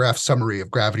 2-paragraph summary of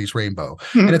Gravity's Rainbow.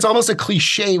 And it's almost a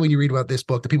cliche when you read about this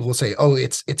book that people will say, oh,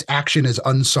 its action is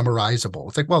unsummarizable.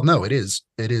 It's like, well, no, it is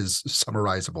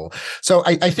summarizable. So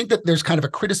I think that there's kind of a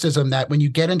criticism that when you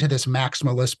get into this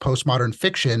maximalist postmodern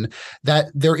fiction, that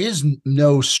there is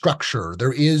no structure,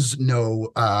 there is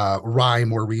no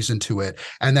rhyme or reason to it,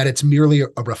 and that it's merely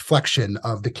a reflection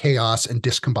of the chaos and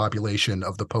discombobulation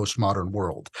of the postmodern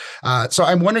world. So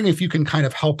I'm wondering if you can kind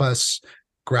of help us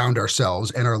ground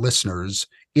ourselves and our listeners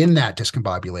in that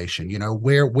discombobulation.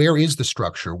 Where is the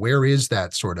structure? Where is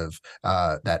that sort of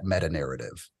that meta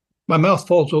narrative? My mouth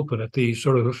falls open at the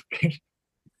sort of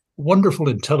wonderful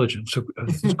intelligence of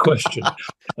this question.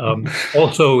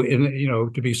 Also,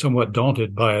 to be somewhat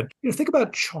daunted by it. Think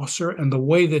about Chaucer and the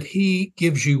way that he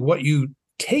gives you what you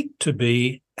take to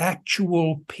be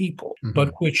actual people,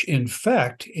 but which in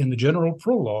fact, in the general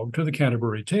prologue to the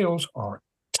Canterbury Tales, are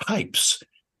types.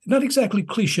 Not exactly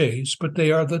cliches, but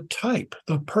they are the type,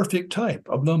 the perfect type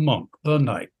of the monk, the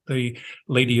knight, the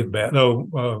lady of Bath,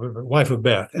 wife of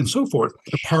Bath, and so forth.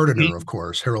 The pardoner, of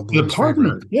course, Harold Bloom's the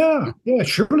pardoner. favorite. Yeah.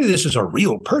 Surely this is a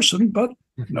real person, but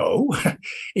no,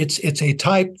 it's a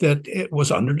type that it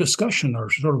was under discussion or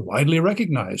sort of widely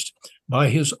recognized by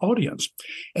his audience.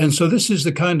 And so this is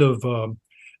the kind of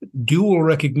dual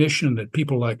recognition that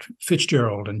people like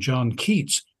Fitzgerald and John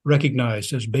Keats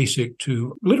recognized as basic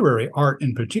to literary art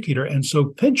in particular. And so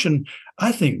Pynchon,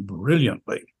 I think,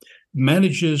 brilliantly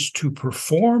manages to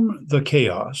perform the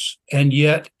chaos, and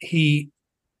yet he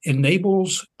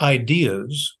enables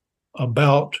ideas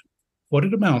about what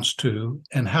it amounts to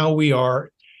and how we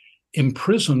are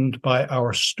imprisoned by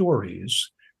our stories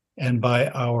and by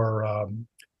our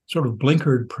sort of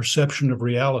blinkered perception of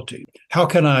reality. How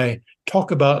can I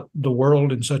talk about the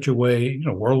world in such a way,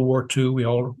 World War II, we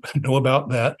all know about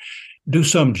that, do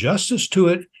some justice to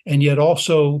it, and yet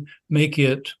also make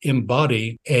it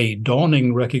embody a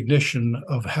dawning recognition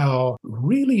of how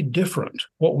really different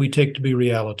what we take to be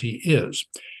reality is.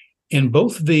 In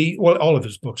both all of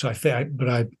his books, but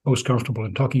I'm most comfortable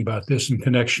in talking about this in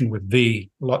connection with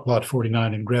Lot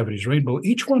 49 and Gravity's Rainbow.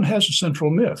 Each one has a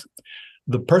central myth.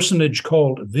 The personage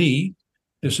called V,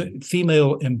 this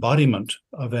female embodiment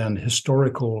of an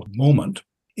historical moment,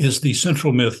 is the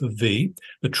central myth of V.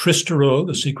 The Tristero,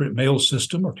 the secret mail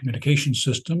system or communication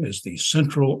system, is the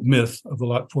central myth of the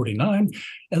Lot 49.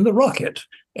 And the rocket,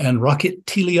 and rocket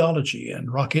teleology,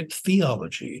 and rocket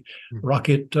theology,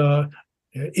 rocket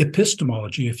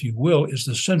epistemology, if you will, is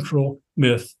the central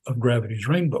myth of Gravity's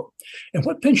Rainbow. And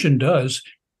what Pynchon does,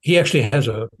 he actually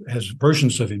has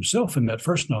versions of himself in that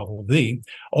first novel, V.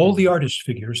 All the artist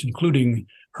figures, including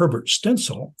Herbert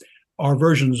Stencil, are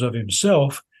versions of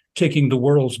himself, taking the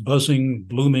world's buzzing,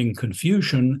 blooming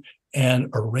confusion and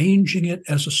arranging it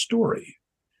as a story.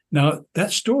 Now,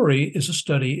 that story is a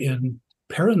study in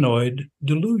paranoid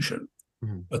delusion,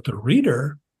 but the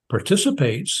reader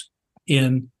participates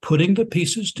in putting the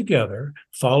pieces together,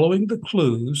 following the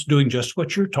clues, doing just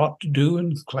what you're taught to do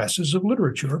in classes of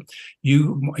literature.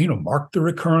 You mark the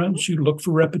recurrence, you look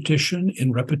for repetition.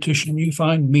 In repetition, you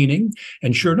find meaning.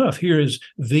 And sure enough, here is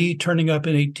V turning up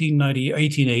in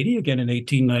 1880, again in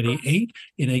 1898,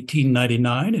 in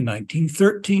 1899, in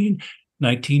 1913,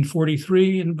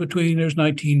 1943, and between there's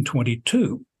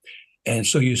 1922. And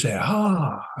so you say,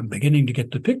 I'm beginning to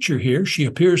get the picture here. She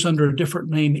appears under a different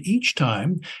name each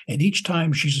time, and each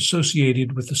time she's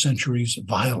associated with the century's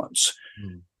violence.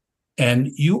 Mm.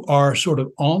 And you are sort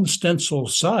of on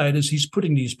Stencil's side as he's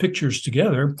putting these pictures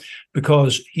together,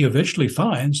 because he eventually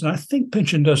finds, and I think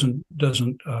Pynchon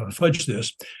doesn't fudge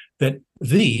this, that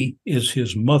V is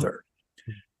his mother.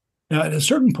 Now, at a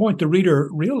certain point, the reader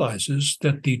realizes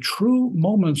that the true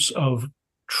moments of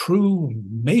true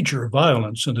major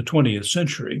violence in the 20th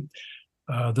century,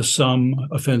 the Somme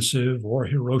offensive or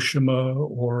Hiroshima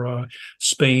or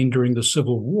Spain during the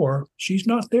Civil War, she's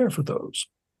not there for those.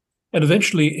 And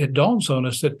eventually it dawns on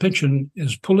us that Pynchon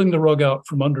is pulling the rug out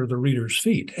from under the reader's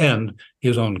feet and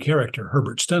his own character,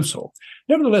 Herbert Stencil.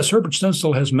 Nevertheless, Herbert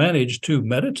Stencil has managed to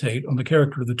meditate on the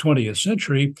character of the 20th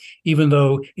century, even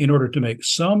though in order to make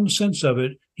some sense of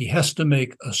it, he has to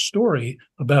make a story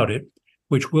about it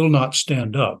which will not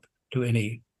stand up to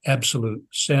any absolute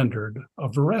standard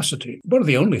of veracity. One of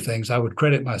the only things I would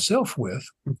credit myself with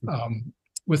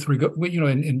regard,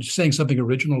 in saying something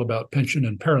original about Pynchon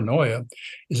and paranoia,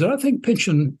 is that I think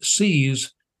Pynchon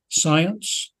sees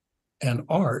science and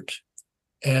art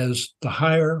as the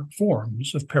higher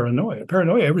forms of paranoia.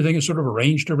 Paranoia, everything is sort of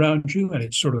arranged around you, and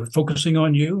it's sort of focusing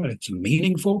on you, and it's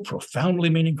meaningful, profoundly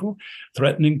meaningful,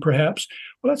 threatening perhaps.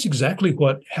 Well, that's exactly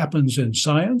what happens in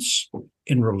science,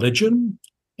 in religion,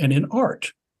 and in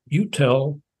art. You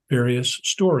tell various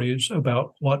stories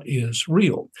about what is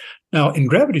real. Now, in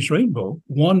Gravity's Rainbow,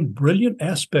 one brilliant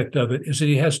aspect of it is that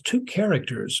he has two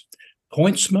characters,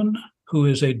 Pointsman, who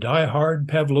is a diehard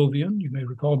Pavlovian, you may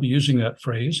recall me using that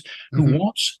phrase, who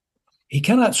he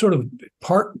cannot sort of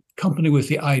part company with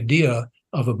the idea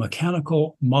of a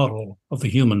mechanical model of the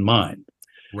human mind.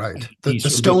 Right. The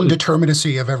stone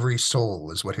determinacy of every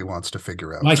soul is what he wants to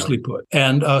figure out. Nicely put.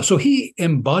 And so he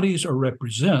embodies or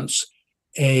represents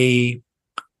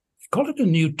call it a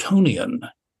Newtonian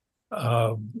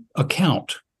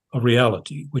account of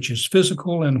reality, which is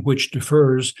physical and which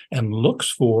defers and looks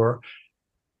for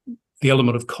the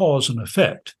element of cause and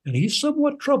effect. And he's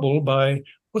somewhat troubled by,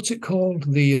 what's it called?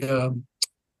 Going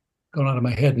out of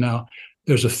my head now.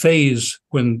 There's a phase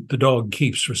when the dog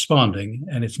keeps responding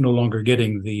and it's no longer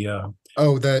getting the...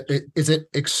 is it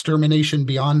extermination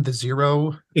beyond the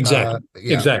zero? Exactly,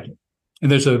 exactly.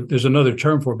 And there's another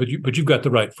term for it, but you've got the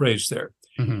right phrase there.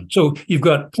 Mm-hmm. So you've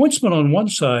got Pointsman on one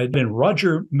side and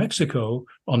Roger Mexico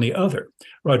on the other.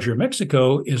 Roger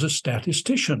Mexico is a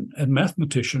statistician and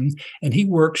mathematician, and he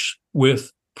works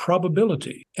with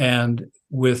probability and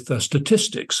with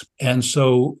statistics. And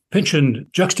so Pynchon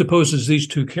juxtaposes these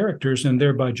two characters and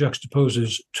thereby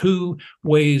juxtaposes two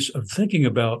ways of thinking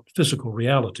about physical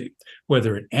reality,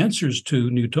 whether it answers to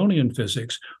Newtonian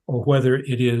physics or whether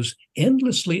it is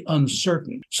endlessly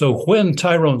uncertain. So when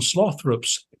Tyrone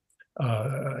Slothrop's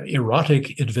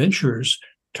erotic adventures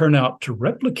turn out to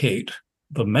replicate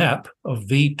the map of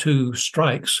V2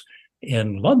 strikes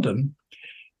in London,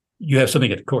 you have something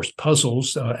that, of course,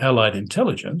 puzzles Allied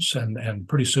intelligence, and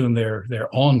pretty soon they're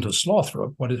on to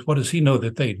Slothrop. What does he know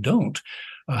that they don't?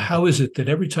 How is it that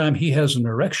every time he has an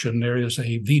erection, there is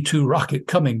a V2 rocket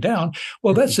coming down?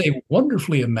 Well, that's a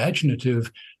wonderfully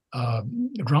imaginative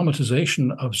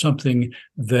dramatization of something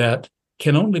that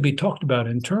can only be talked about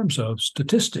in terms of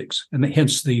statistics, and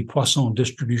hence the Poisson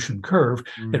distribution curve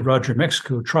that Roger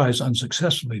Mexico tries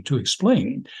unsuccessfully to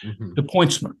explain the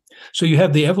Pointsman. So you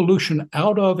have the evolution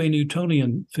out of a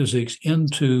Newtonian physics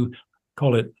into,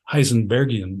 call it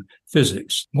Heisenbergian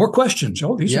physics. More questions?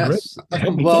 Oh, these are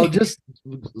great. Well, just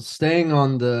staying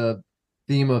on the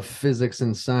theme of physics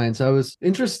and science, I was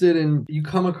interested in, you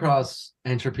come across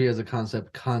entropy as a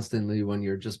concept constantly when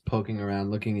you're just poking around,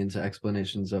 looking into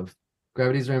explanations of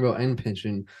Gravity's Rainbow and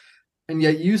Pynchon, and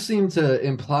yet you seem to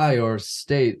imply or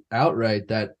state outright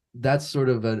that that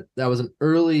was an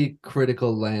early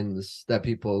critical lens that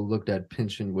people looked at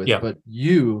Pynchon with. But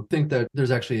you think that there's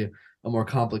actually a more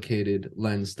complicated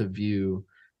lens to view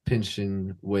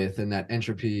Pynchon with, and that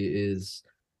entropy is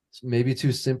maybe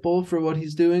too simple for what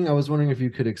he's doing. I was wondering if you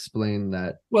could explain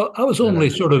that. Well, I was only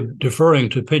sort of deferring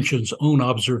to Pynchon's own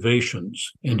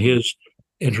observations in his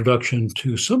introduction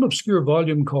to some obscure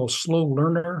volume called Slow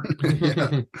Learner.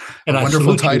 Yeah. And A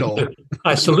wonderful title.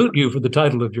 I salute you for the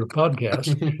title of your podcast.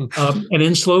 And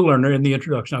in Slow Learner, in the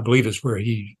introduction, I believe is where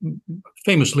he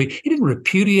famously, he didn't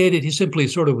repudiate it. He simply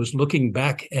sort of was looking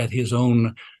back at his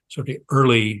own sort of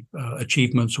early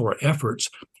achievements or efforts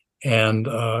and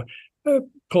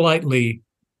politely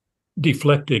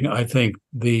deflecting, I think,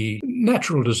 the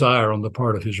natural desire on the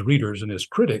part of his readers and his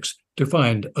critics to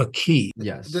find a key.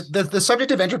 Yes. The subject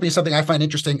of entropy is something I find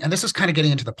interesting, and this is kind of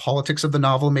getting into the politics of the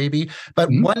novel, maybe. But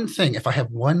one thing, if I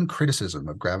have one criticism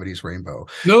of Gravity's Rainbow,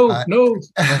 no,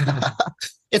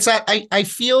 it's that I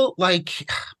feel like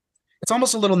it's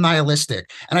almost a little nihilistic.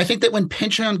 And I think that when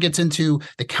Pynchon gets into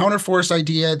the counterforce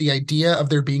idea, the idea of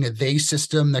there being a they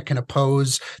system that can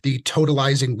oppose the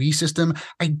totalizing we system,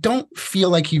 I don't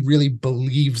feel like he really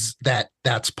believes that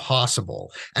that's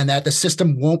possible and that the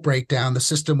system won't break down. The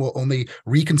system will only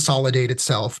reconsolidate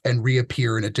itself and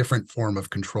reappear in a different form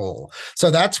of control. So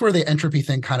that's where the entropy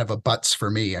thing kind of abuts for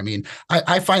me. I mean,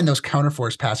 I find those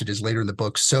counterforce passages later in the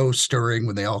book so stirring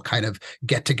when they all kind of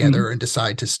get together and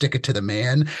decide to stick it to the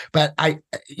man. But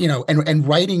and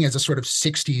writing as a sort of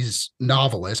 60s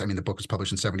novelist, I mean, the book was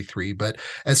published in 73, but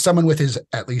as someone with his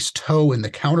at least toe in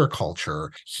the counterculture,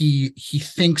 he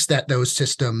thinks that those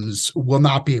systems will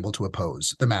not be able to oppose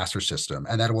the master system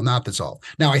and that it will not dissolve.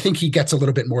 Now, I think he gets a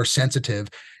little bit more sensitive,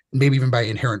 maybe even by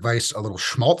inherent vice, a little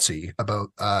schmaltzy about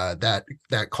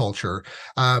that culture.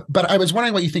 But I was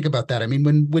wondering what you think about that. I mean,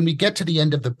 when we get to the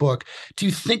end of the book, do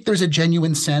you think there's a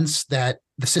genuine sense that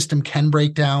the system can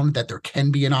break down, that there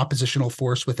can be an oppositional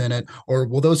force within it, or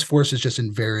will those forces just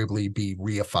invariably be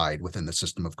reified within the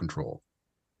system of control?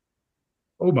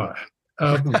 Oh my.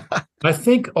 I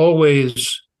think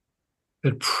always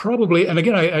that probably, and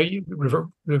again, I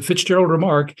Fitzgerald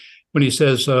remark when he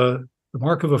says, the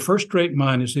mark of a first-rate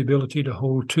mind is the ability to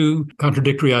hold two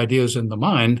contradictory ideas in the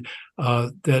mind,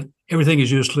 that everything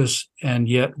is useless, and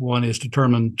yet one is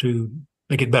determined to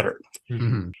make it better.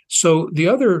 Mm-hmm. So the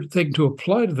other thing to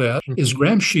apply to that is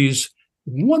Gramsci's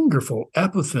wonderful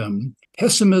apothegm,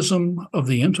 pessimism of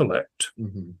the intellect,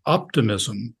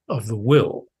 optimism of the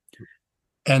will.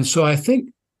 And so I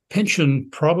think Pynchon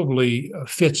probably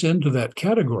fits into that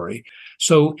category.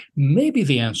 So maybe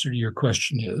the answer to your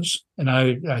question is, and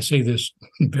I say this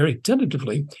very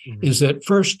tentatively, is that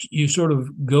first you sort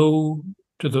of go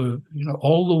to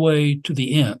all the way to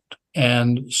the end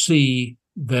and see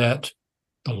that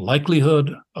the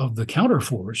likelihood of the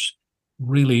counterforce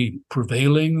really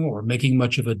prevailing or making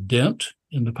much of a dent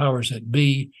in the powers that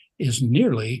be is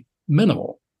nearly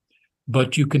minimal.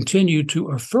 But you continue to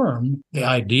affirm the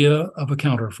idea of a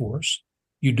counterforce.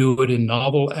 You do it in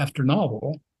novel after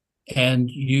novel, and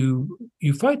you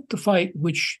fight the fight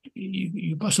which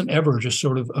you mustn't ever just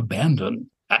sort of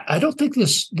abandon. I don't think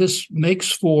this makes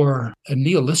for a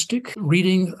nihilistic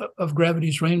reading of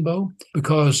Gravity's Rainbow,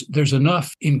 because there's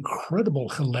enough incredible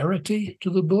hilarity to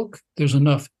the book. There's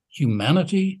enough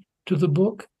humanity to the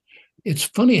book. It's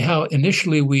funny how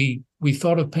initially we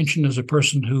thought of Pynchon as a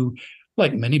person who,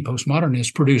 like many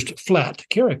postmodernists, produced flat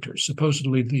characters.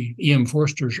 Supposedly the E.M.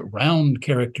 Forster's round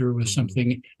character was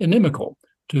something inimical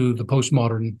to the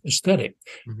postmodern aesthetic.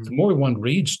 The more one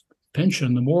reads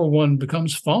Pynchon, the more one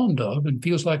becomes fond of and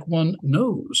feels like one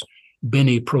knows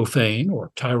Benny Profane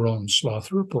or Tyrone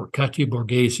Slothrop or Katya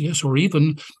Borgesius or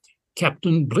even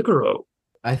Captain Blickerow.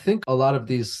 I think a lot of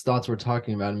these thoughts we're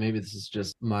talking about, and maybe this is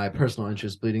just my personal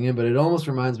interest bleeding in, but it almost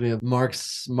reminds me of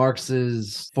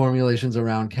Marx's formulations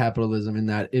around capitalism, in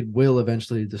that it will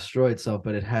eventually destroy itself,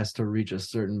 but it has to reach a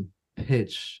certain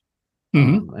pitch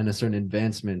and a certain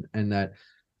advancement, and that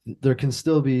there can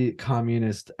still be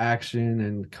communist action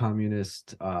and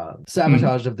communist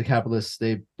sabotage of the capitalist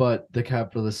state, but the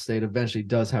capitalist state eventually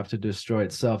does have to destroy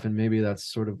itself. And maybe that's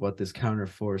sort of what this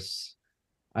counterforce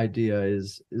idea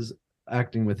is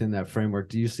acting within that framework.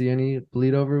 Do you see any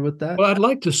bleed over with that? Well, I'd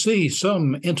like to see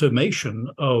some intimation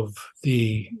of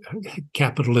the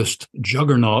capitalist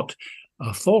juggernaut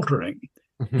faltering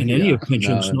in any of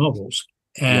Pynchon's novels.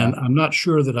 And I'm not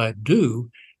sure that I do.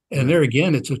 And there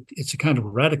again, it's a kind of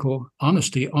radical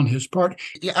honesty on his part.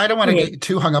 Yeah, I don't want to get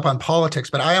too hung up on politics,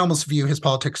 but I almost view his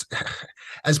politics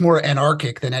as more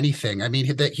anarchic than anything. I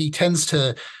mean, that he tends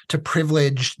to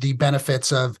privilege the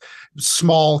benefits of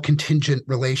small contingent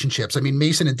relationships. I mean,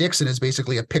 Mason and Dixon is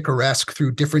basically a picaresque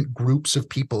through different groups of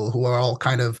people who are all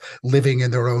kind of living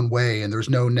in their own way, and there's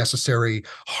no necessary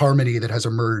harmony that has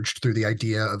emerged through the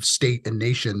idea of state and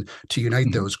nation to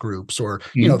unite those groups, or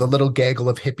the little gaggle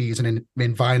of hippies in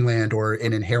Vineland or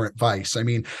in Inherent Vice. I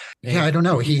mean, I don't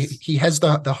know. He has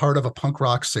the heart of a punk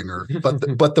rock singer,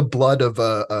 but the blood of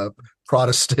a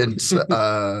Protestant,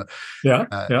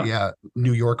 Yeah.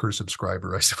 New Yorker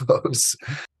subscriber, I suppose.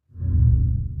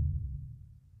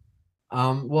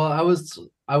 Well,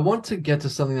 I want to get to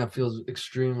something that feels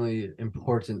extremely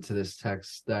important to this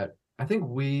text that I think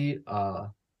we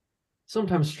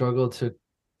sometimes struggle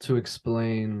to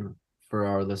explain for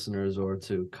our listeners or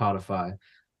to codify.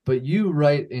 But you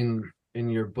write in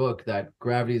your book that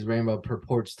Gravity's Rainbow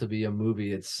purports to be a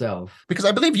movie itself. Because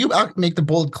I believe you make the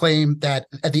bold claim that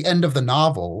at the end of the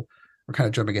novel, we're kind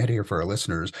of jumping ahead here for our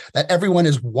listeners, that everyone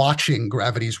is watching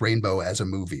Gravity's Rainbow as a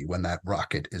movie when that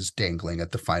rocket is dangling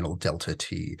at the final Delta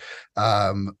T,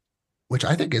 which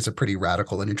I think is a pretty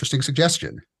radical and interesting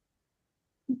suggestion.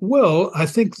 Well, I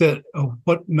think that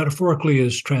what metaphorically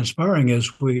is transpiring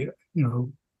as we,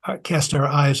 cast our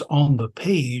eyes on the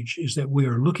page is that we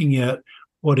are looking at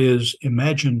what is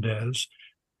imagined as,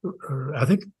 I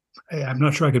think, I'm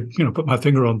not sure I could, put my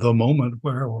finger on the moment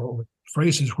where, or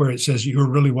phrases where it says you're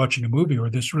really watching a movie or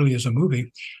this really is a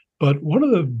movie. But one of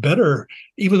the better,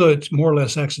 even though it's more or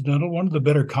less accidental, one of the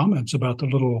better comments about the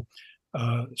little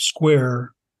squares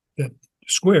that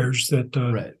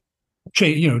Right.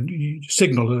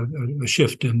 signal a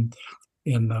shift in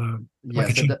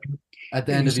Yes, at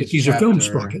the end of each these chapter, are film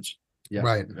sprockets. Yeah,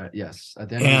 Right. Yes. At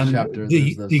the end of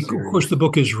each chapter, of course, the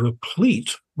book is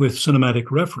replete with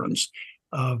cinematic reference.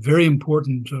 Very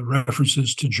important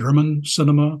references to German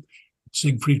cinema.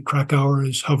 Siegfried Krakauer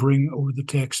is hovering over the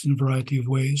text in a variety of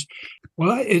ways.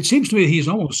 Well, it seems to me he's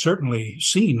almost certainly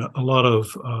seen a lot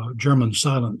of German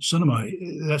silent cinema.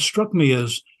 That struck me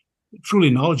as truly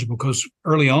knowledgeable because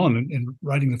early on in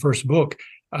writing the first book,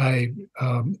 I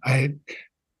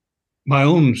my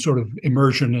own sort of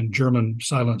immersion in German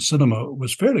silent cinema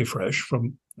was fairly fresh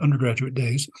from undergraduate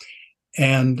days.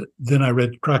 And then I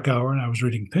read Krakauer and I was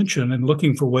reading Pynchon and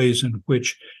looking for ways in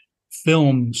which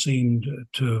film seemed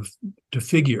to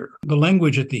figure. The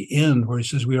language at the end where he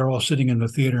says we are all sitting in the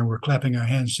theater and we're clapping our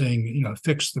hands saying,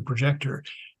 fix the projector,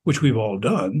 which we've all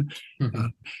done,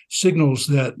 signals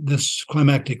that this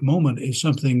climactic moment is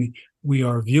something we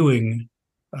are viewing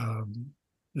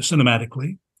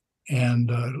cinematically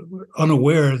and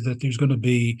unaware that there's going to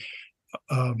be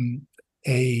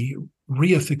a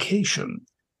reification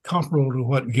comparable to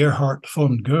what Gerhard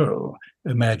von Goerl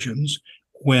imagines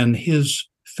when his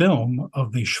film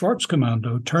of the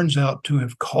Schwarzkommando turns out to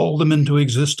have called them into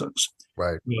existence.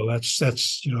 Right.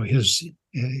 That's his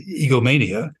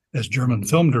egomania as German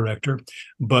film director.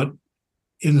 But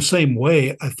in the same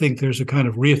way, I think there's a kind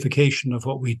of reification of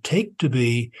what we take to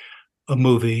be a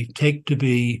movie, take to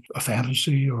be a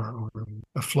fantasy or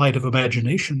a flight of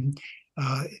imagination.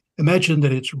 Imagine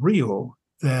that it's real,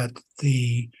 that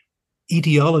the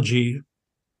etiology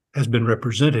has been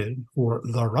represented for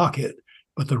the rocket,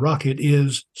 but the rocket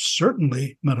is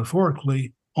certainly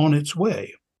metaphorically on its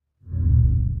way.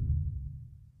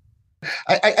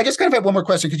 I just kind of have one more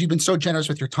question because you've been so generous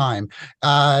with your time.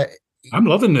 I'm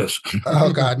loving this.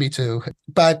 Oh, God, me too.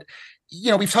 But,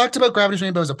 we've talked about Gravity's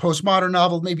Rainbow as a postmodern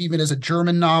novel, maybe even as a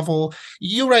German novel.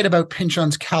 You write about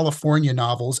Pynchon's California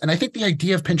novels. And I think the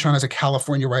idea of Pynchon as a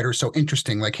California writer is so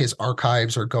interesting. Like his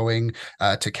archives are going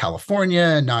to California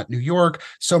and not New York.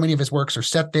 So many of his works are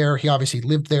set there. He obviously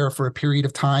lived there for a period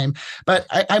of time. But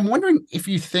I'm wondering if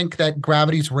you think that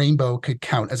Gravity's Rainbow could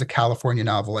count as a California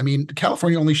novel. I mean,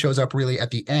 California only shows up really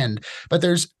at the end, but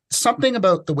there's something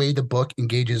about the way the book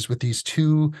engages with these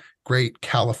two great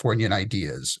Californian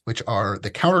ideas, which are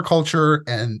the counterculture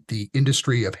and the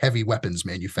industry of heavy weapons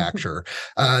manufacture,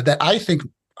 that I think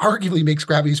arguably makes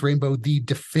Gravity's Rainbow the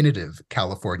definitive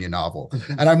California novel.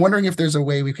 And I'm wondering if there's a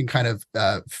way we can kind of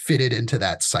fit it into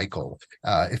that cycle.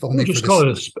 If only we'll just call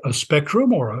it a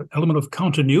spectrum or an element of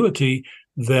continuity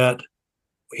that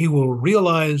he will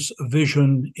realize a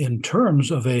vision in terms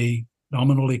of a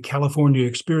nominally California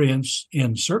experience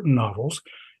in certain novels,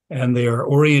 and they are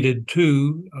oriented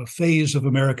to a phase of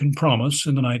American promise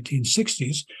in the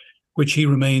 1960s, which he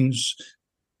remains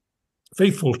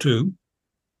faithful to.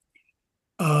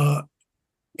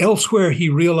 Elsewhere, he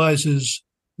realizes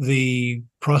the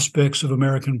prospects of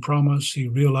American promise. He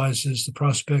realizes the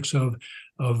prospects of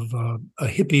a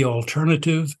hippie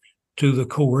alternative to the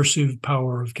coercive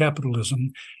power of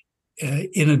capitalism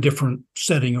in a different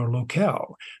setting or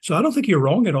locale. So I don't think you're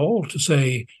wrong at all to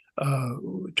say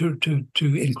to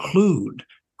include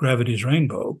Gravity's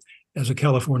Rainbow as a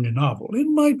California novel. It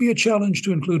might be a challenge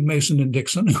to include Mason and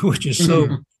Dixon, which is so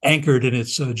anchored in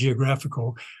its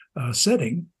geographical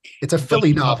setting. It's a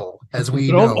Philly novel, as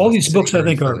we know. All these books, I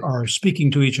think, are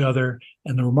speaking to each other.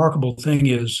 And the remarkable thing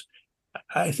is,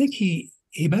 I think he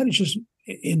manages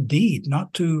indeed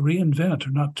not to reinvent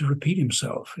or not to repeat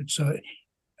himself. It's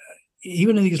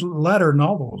even in these latter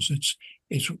novels,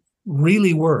 it's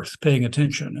really worth paying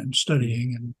attention and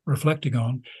studying and reflecting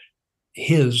on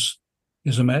his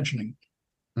imagining.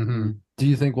 Mm-hmm. Do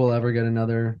you think we'll ever get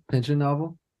another Pynchon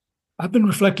novel? I've been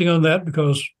reflecting on that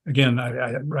because, again,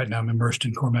 I right now I'm immersed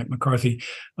in Cormac McCarthy.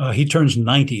 He turns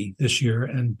 90 this year,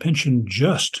 and Pynchon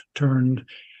just turned,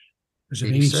 is it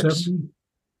 87?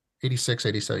 86,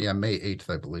 87. Yeah, May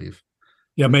 8th, I believe.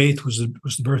 Yeah, May 8th was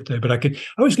the birthday, but I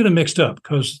always get them mixed up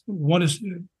because one is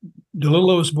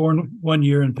DeLillo is born one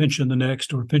year and Pynchon the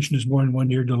next, or Pynchon is born one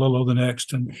year, DeLillo the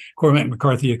next, and Cormac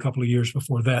McCarthy a couple of years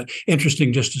before that.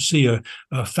 Interesting just to see a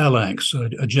phalanx,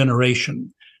 a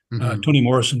generation. Mm-hmm. Toni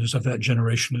Morrison is of that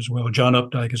generation as well. John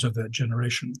Updike is of that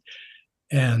generation.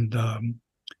 And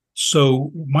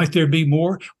so might there be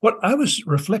more? What I was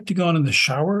reflecting on in the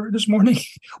shower this morning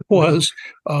was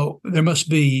there must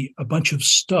be a bunch of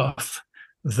stuff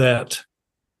that,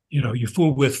 you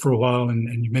fool with for a while and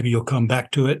maybe you'll come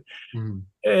back to it,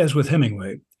 as with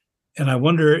Hemingway. And I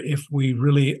wonder if we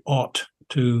really ought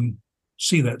to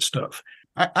see that stuff.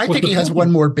 I think he has one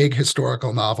more big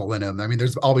historical novel in him. I mean,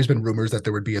 there's always been rumors that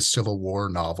there would be a Civil War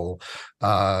novel,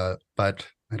 but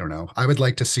I don't know. I would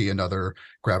like to see another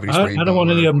Gravity's Rainbow. I don't want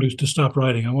any of them to stop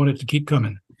writing. I want it to keep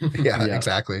coming. Yeah,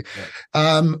 exactly.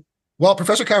 Yeah. Well,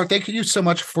 Professor Cowart, thank you so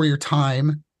much for your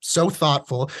time. So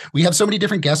thoughtful. We have so many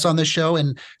different guests on this show,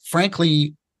 and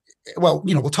frankly, well,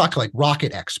 we'll talk to like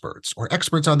rocket experts or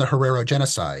experts on the Herero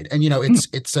genocide. And,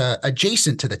 it's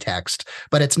adjacent to the text,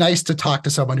 but it's nice to talk to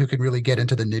someone who can really get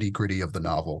into the nitty gritty of the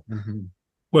novel. Mm-hmm.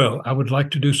 Well, I would like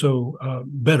to do so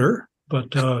better, but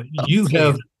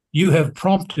you have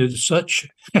prompted such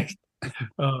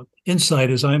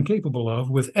insight as I am capable of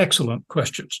with excellent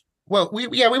questions. Well, we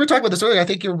were talking about this earlier. I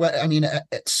think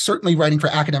certainly writing for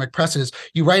academic presses,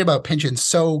 you write about Pynchon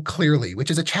so clearly,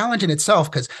 which is a challenge in itself.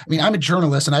 Because I'm a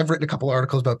journalist and I've written a couple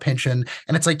articles about Pynchon,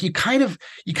 and it's like you kind of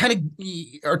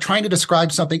are trying to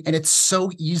describe something, and it's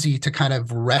so easy to kind of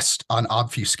rest on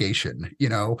obfuscation,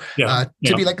 to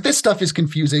be like, this stuff is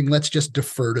confusing. Let's just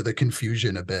defer to the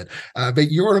confusion a bit.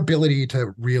 But your ability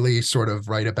to really sort of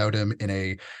write about him in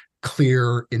a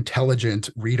clear, intelligent,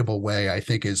 readable way, I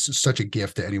think is such a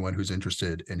gift to anyone who's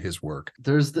interested in his work.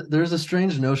 There's a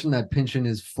strange notion that Pynchon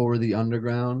is for the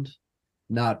underground,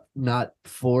 not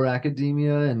for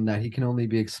academia, and that he can only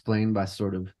be explained by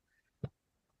sort of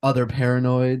other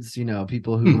paranoids,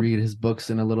 people who read his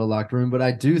books in a little locked room. But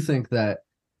I do think that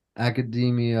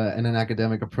academia and an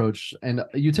academic approach, and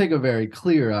you take a very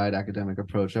clear-eyed academic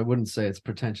approach. I wouldn't say it's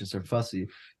pretentious or fussy,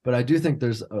 but I do think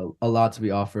there's a lot to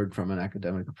be offered from an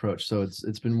academic approach. So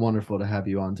it's been wonderful to have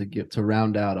you on to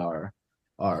round out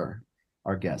our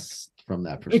guests from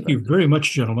that perspective. Thank you very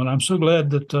much, gentlemen. I'm so glad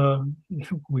that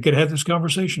we could have this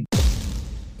conversation.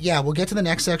 Yeah, we'll get to the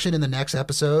next section in the next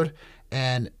episode,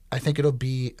 and I think it'll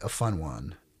be a fun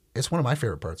one. It's one of my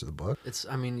favorite parts of the book.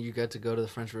 You get to go to the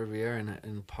French Riviera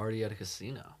and party at a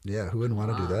casino. Yeah, who wouldn't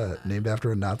want to do that? Named after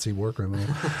a Nazi war criminal.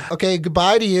 Okay,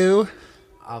 goodbye to you.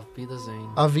 Auf Wiedersehen.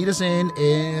 Auf Wiedersehen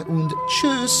und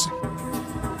tschüss.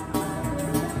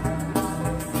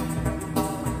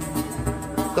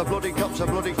 The bloody cop's a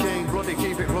bloody king, bloody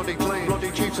keep it bloody clean,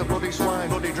 bloody chief's a bloody swine,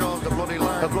 bloody draws the bloody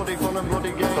line, a bloody fun and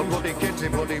bloody games, a bloody kids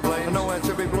in bloody blame, and nowhere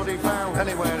to be bloody found,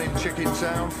 anywhere in Chicken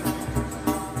Sound.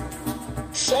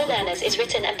 Slow Learners is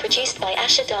written and produced by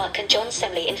Asher Dark and John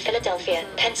Semley in Philadelphia,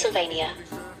 Pennsylvania.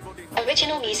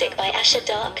 Original music by Asher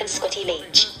Dark and Scotty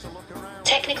Leach.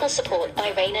 Technical support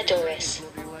by Raina Doris.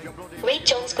 Read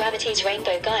John's Gravity's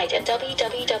Rainbow Guide at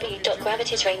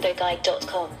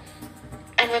www.gravitiesrainbowguide.com.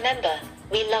 And remember,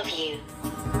 we love you.